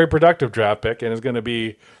being a very productive draft pick and is going to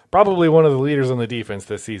be probably one of the leaders on the defense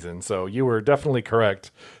this season. So you were definitely correct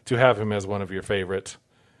to have him as one of your favorite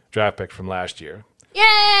draft picks from last year.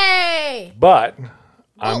 Yay! But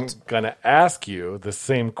I'm Bolt. going to ask you the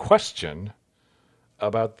same question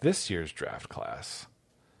about this year's draft class.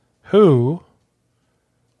 Who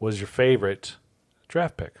was your favorite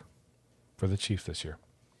draft pick for the Chiefs this year?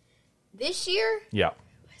 This year? Yeah.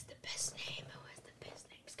 What's the best name?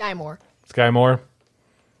 Sky Moore. Sky Moore?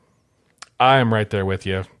 I am right there with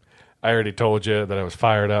you. I already told you that I was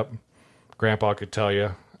fired up. Grandpa could tell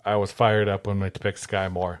you I was fired up when I picked Sky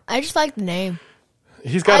Moore. I just like the name.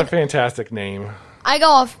 He's got a fantastic name. I go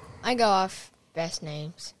off best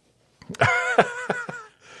names.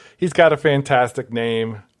 He's got a fantastic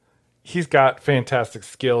name. He's got fantastic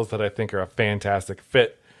skills that I think are a fantastic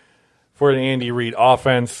fit for an Andy Reid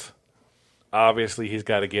offense. Obviously, he's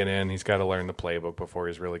got to get in. He's got to learn the playbook before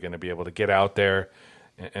he's really going to be able to get out there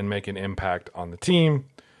and make an impact on the team.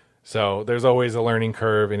 So there's always a learning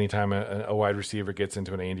curve anytime a wide receiver gets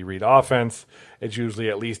into an Andy Reid offense. It's usually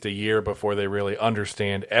at least a year before they really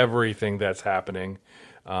understand everything that's happening.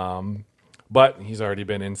 But he's already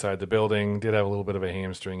been inside the building, did have a little bit of a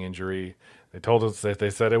hamstring injury. They told us that they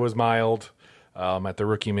said it was mild at the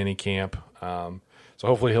rookie mini camp. So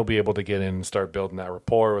hopefully he'll be able to get in and start building that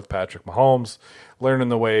rapport with Patrick Mahomes, learning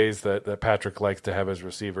the ways that Patrick likes to have his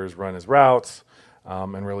receivers run his routes,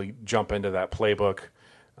 and really jump into that playbook.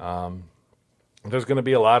 There's going to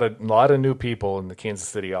be a lot of new people in the Kansas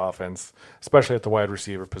City offense, especially at the wide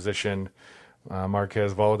receiver position.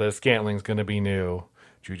 Marquez Valdes-Scantling is going to be new.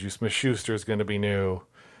 Juju Smith-Schuster is going to be new.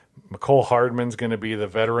 McCole Hardman's going to be the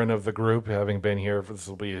veteran of the group, having been here. This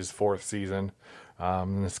will be his fourth season.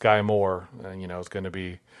 And Sky Moore, is going to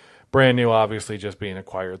be brand new, obviously, just being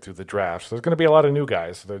acquired through the draft. So there's going to be a lot of new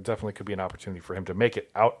guys. So there definitely could be an opportunity for him to make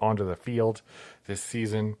it out onto the field this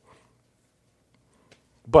season.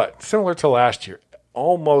 But similar to last year,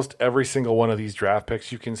 almost every single one of these draft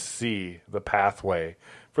picks, you can see the pathway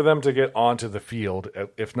for them to get onto the field,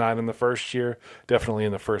 if not in the first year, definitely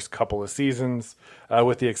in the first couple of seasons,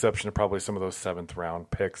 with the exception of probably some of those seventh-round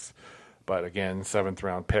picks. But again,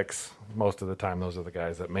 seventh-round picks, most of the time those are the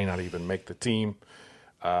guys that may not even make the team.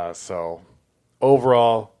 So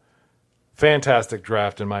overall, fantastic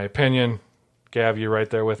draft in my opinion. Gav, you right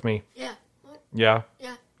there with me? Yeah. Yeah?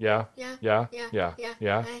 Yeah. Yeah? Yeah. Yeah? Yeah. Yeah?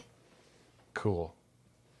 Yeah. Cool.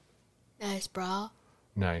 Nice, bro.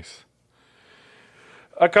 Nice.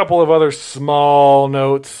 A couple of other small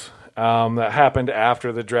notes that happened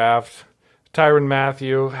after the draft. Tyrann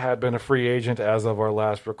Mathieu had been a free agent as of our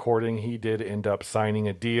last recording. He did end up signing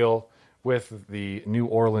a deal with the New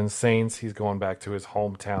Orleans Saints. He's going back to his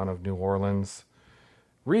hometown of New Orleans.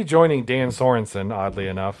 Rejoining Dan Sorensen, oddly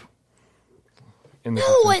enough.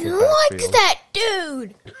 No one likes that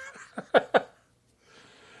dude.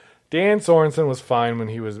 Dan Sorensen was fine when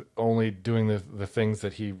he was only doing the things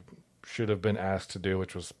that he should have been asked to do,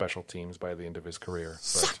 which was special teams by the end of his career.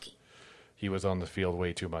 Sucky. But he was on the field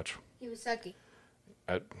way too much. He was sucky.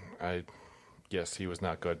 Yes, he was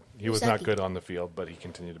not good. He was was not sucky. good on the field, but he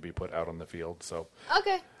continued to be put out on the field. So,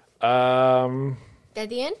 Okay. At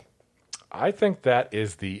the end? I think that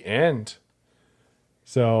is the end.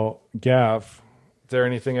 So, Gav, is there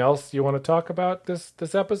anything else you want to talk about this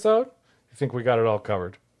episode? You think we got it all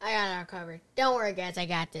covered? I got it all covered. Don't worry, guys. I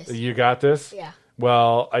got this. You got this? Yeah.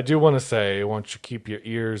 Well, I do want to say, why don't you keep your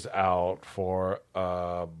ears out for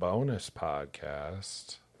a bonus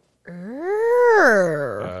podcast?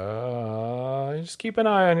 Just keep an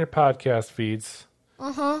eye on your podcast feeds.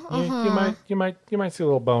 You might see a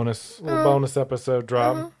little bonus episode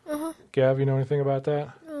drop. Gav, you know anything about that?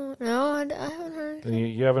 No, I haven't heard.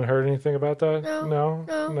 You haven't heard anything about that? No.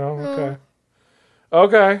 Okay.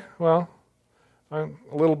 Okay. Well, a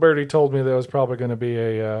little birdie told me there was probably going to be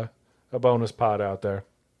a bonus pod out there.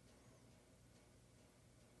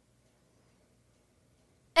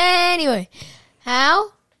 Anyway,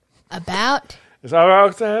 how about...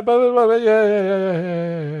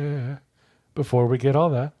 Before we get all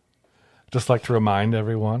that, just like to remind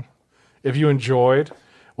everyone, if you enjoyed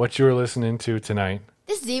what you were listening to tonight,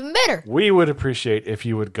 This is even better. we would appreciate if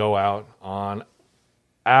you would go out on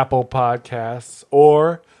Apple Podcasts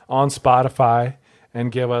or on Spotify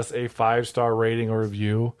and give us a 5-star rating or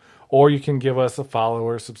review. Or you can give us a follow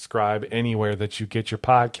or subscribe anywhere that you get your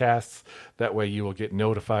podcasts. That way you will get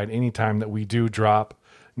notified anytime that we do drop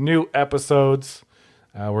new episodes.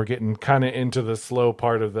 We're getting kind of into the slow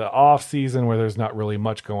part of the off season where there's not really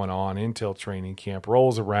much going on until training camp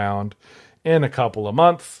rolls around in a couple of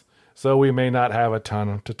months. So we may not have a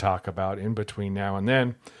ton to talk about in between now and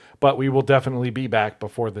then. But we will definitely be back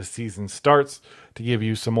before the season starts to give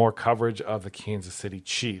you some more coverage of the Kansas City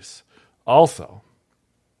Chiefs. Also,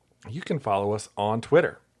 you can follow us on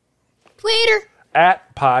Twitter. Twitter.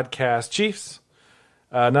 @PodcastChiefs.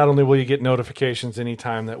 Not only will you get notifications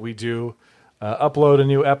anytime that we do upload a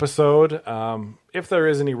new episode, if there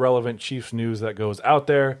is any relevant Chiefs news that goes out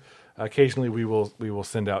there, occasionally we will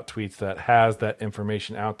send out tweets that has that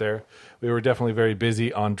information out there. We were definitely very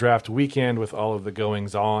busy on draft weekend with all of the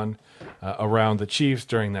goings on around the Chiefs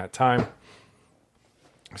during that time.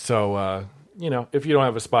 So, if you don't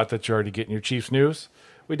have a spot that you're already getting your Chiefs news,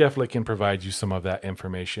 we definitely can provide you some of that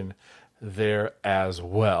information there as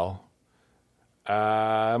well.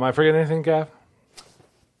 Am I forgetting anything, Gav?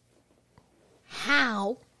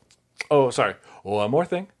 How? Oh, sorry. One more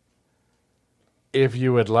thing. If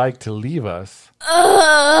you would like to leave us,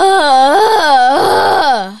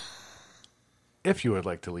 if you would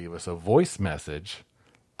like to leave us a voice message.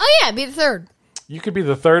 Oh, yeah, be the third. You could be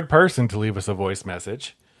the third person to leave us a voice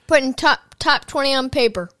message. Putting top 20 on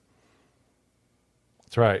paper.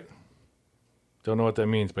 That's right. Don't know what that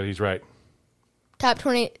means, but he's right. Top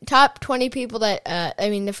 20 people that,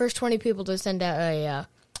 the first 20 people to send out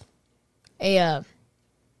a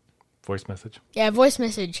voice message. Yeah, voice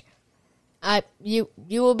message. You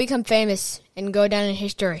will become famous and go down in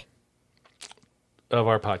history. Of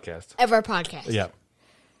our podcast. Yeah.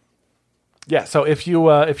 Yeah, so if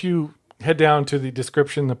you head down to the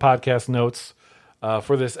description, the podcast notes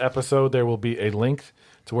for this episode, there will be a link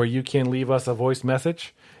to where you can leave us a voice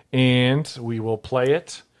message, and we will play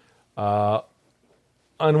it on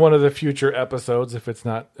one of the future episodes. If it's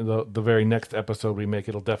not the very next episode we make,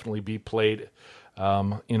 it'll definitely be played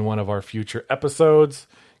in one of our future episodes.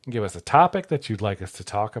 You can give us a topic that you'd like us to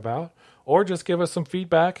talk about, or just give us some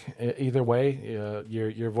feedback. Either way,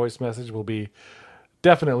 your voice message will be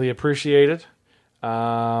definitely appreciated.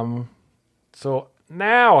 So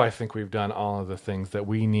now I think we've done all of the things that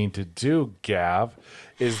we need to do, Gav.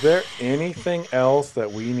 Is there anything else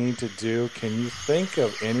that we need to do? Can you think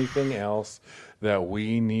of anything else that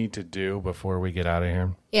we need to do before we get out of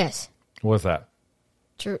here? Yes. What's that?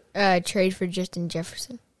 Trade for Justin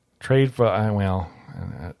Jefferson. Trade for,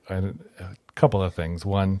 a couple of things.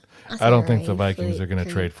 One, I don't think the Vikings are going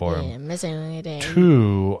to trade for him.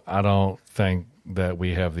 Two, I don't think that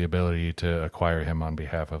we have the ability to acquire him on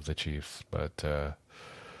behalf of the Chiefs. But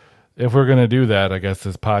if we're going to do that, I guess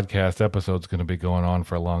this podcast episode is going to be going on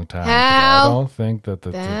for a long time. I don't think that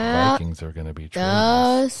the Vikings are going to be trading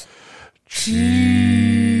us. Chiefs.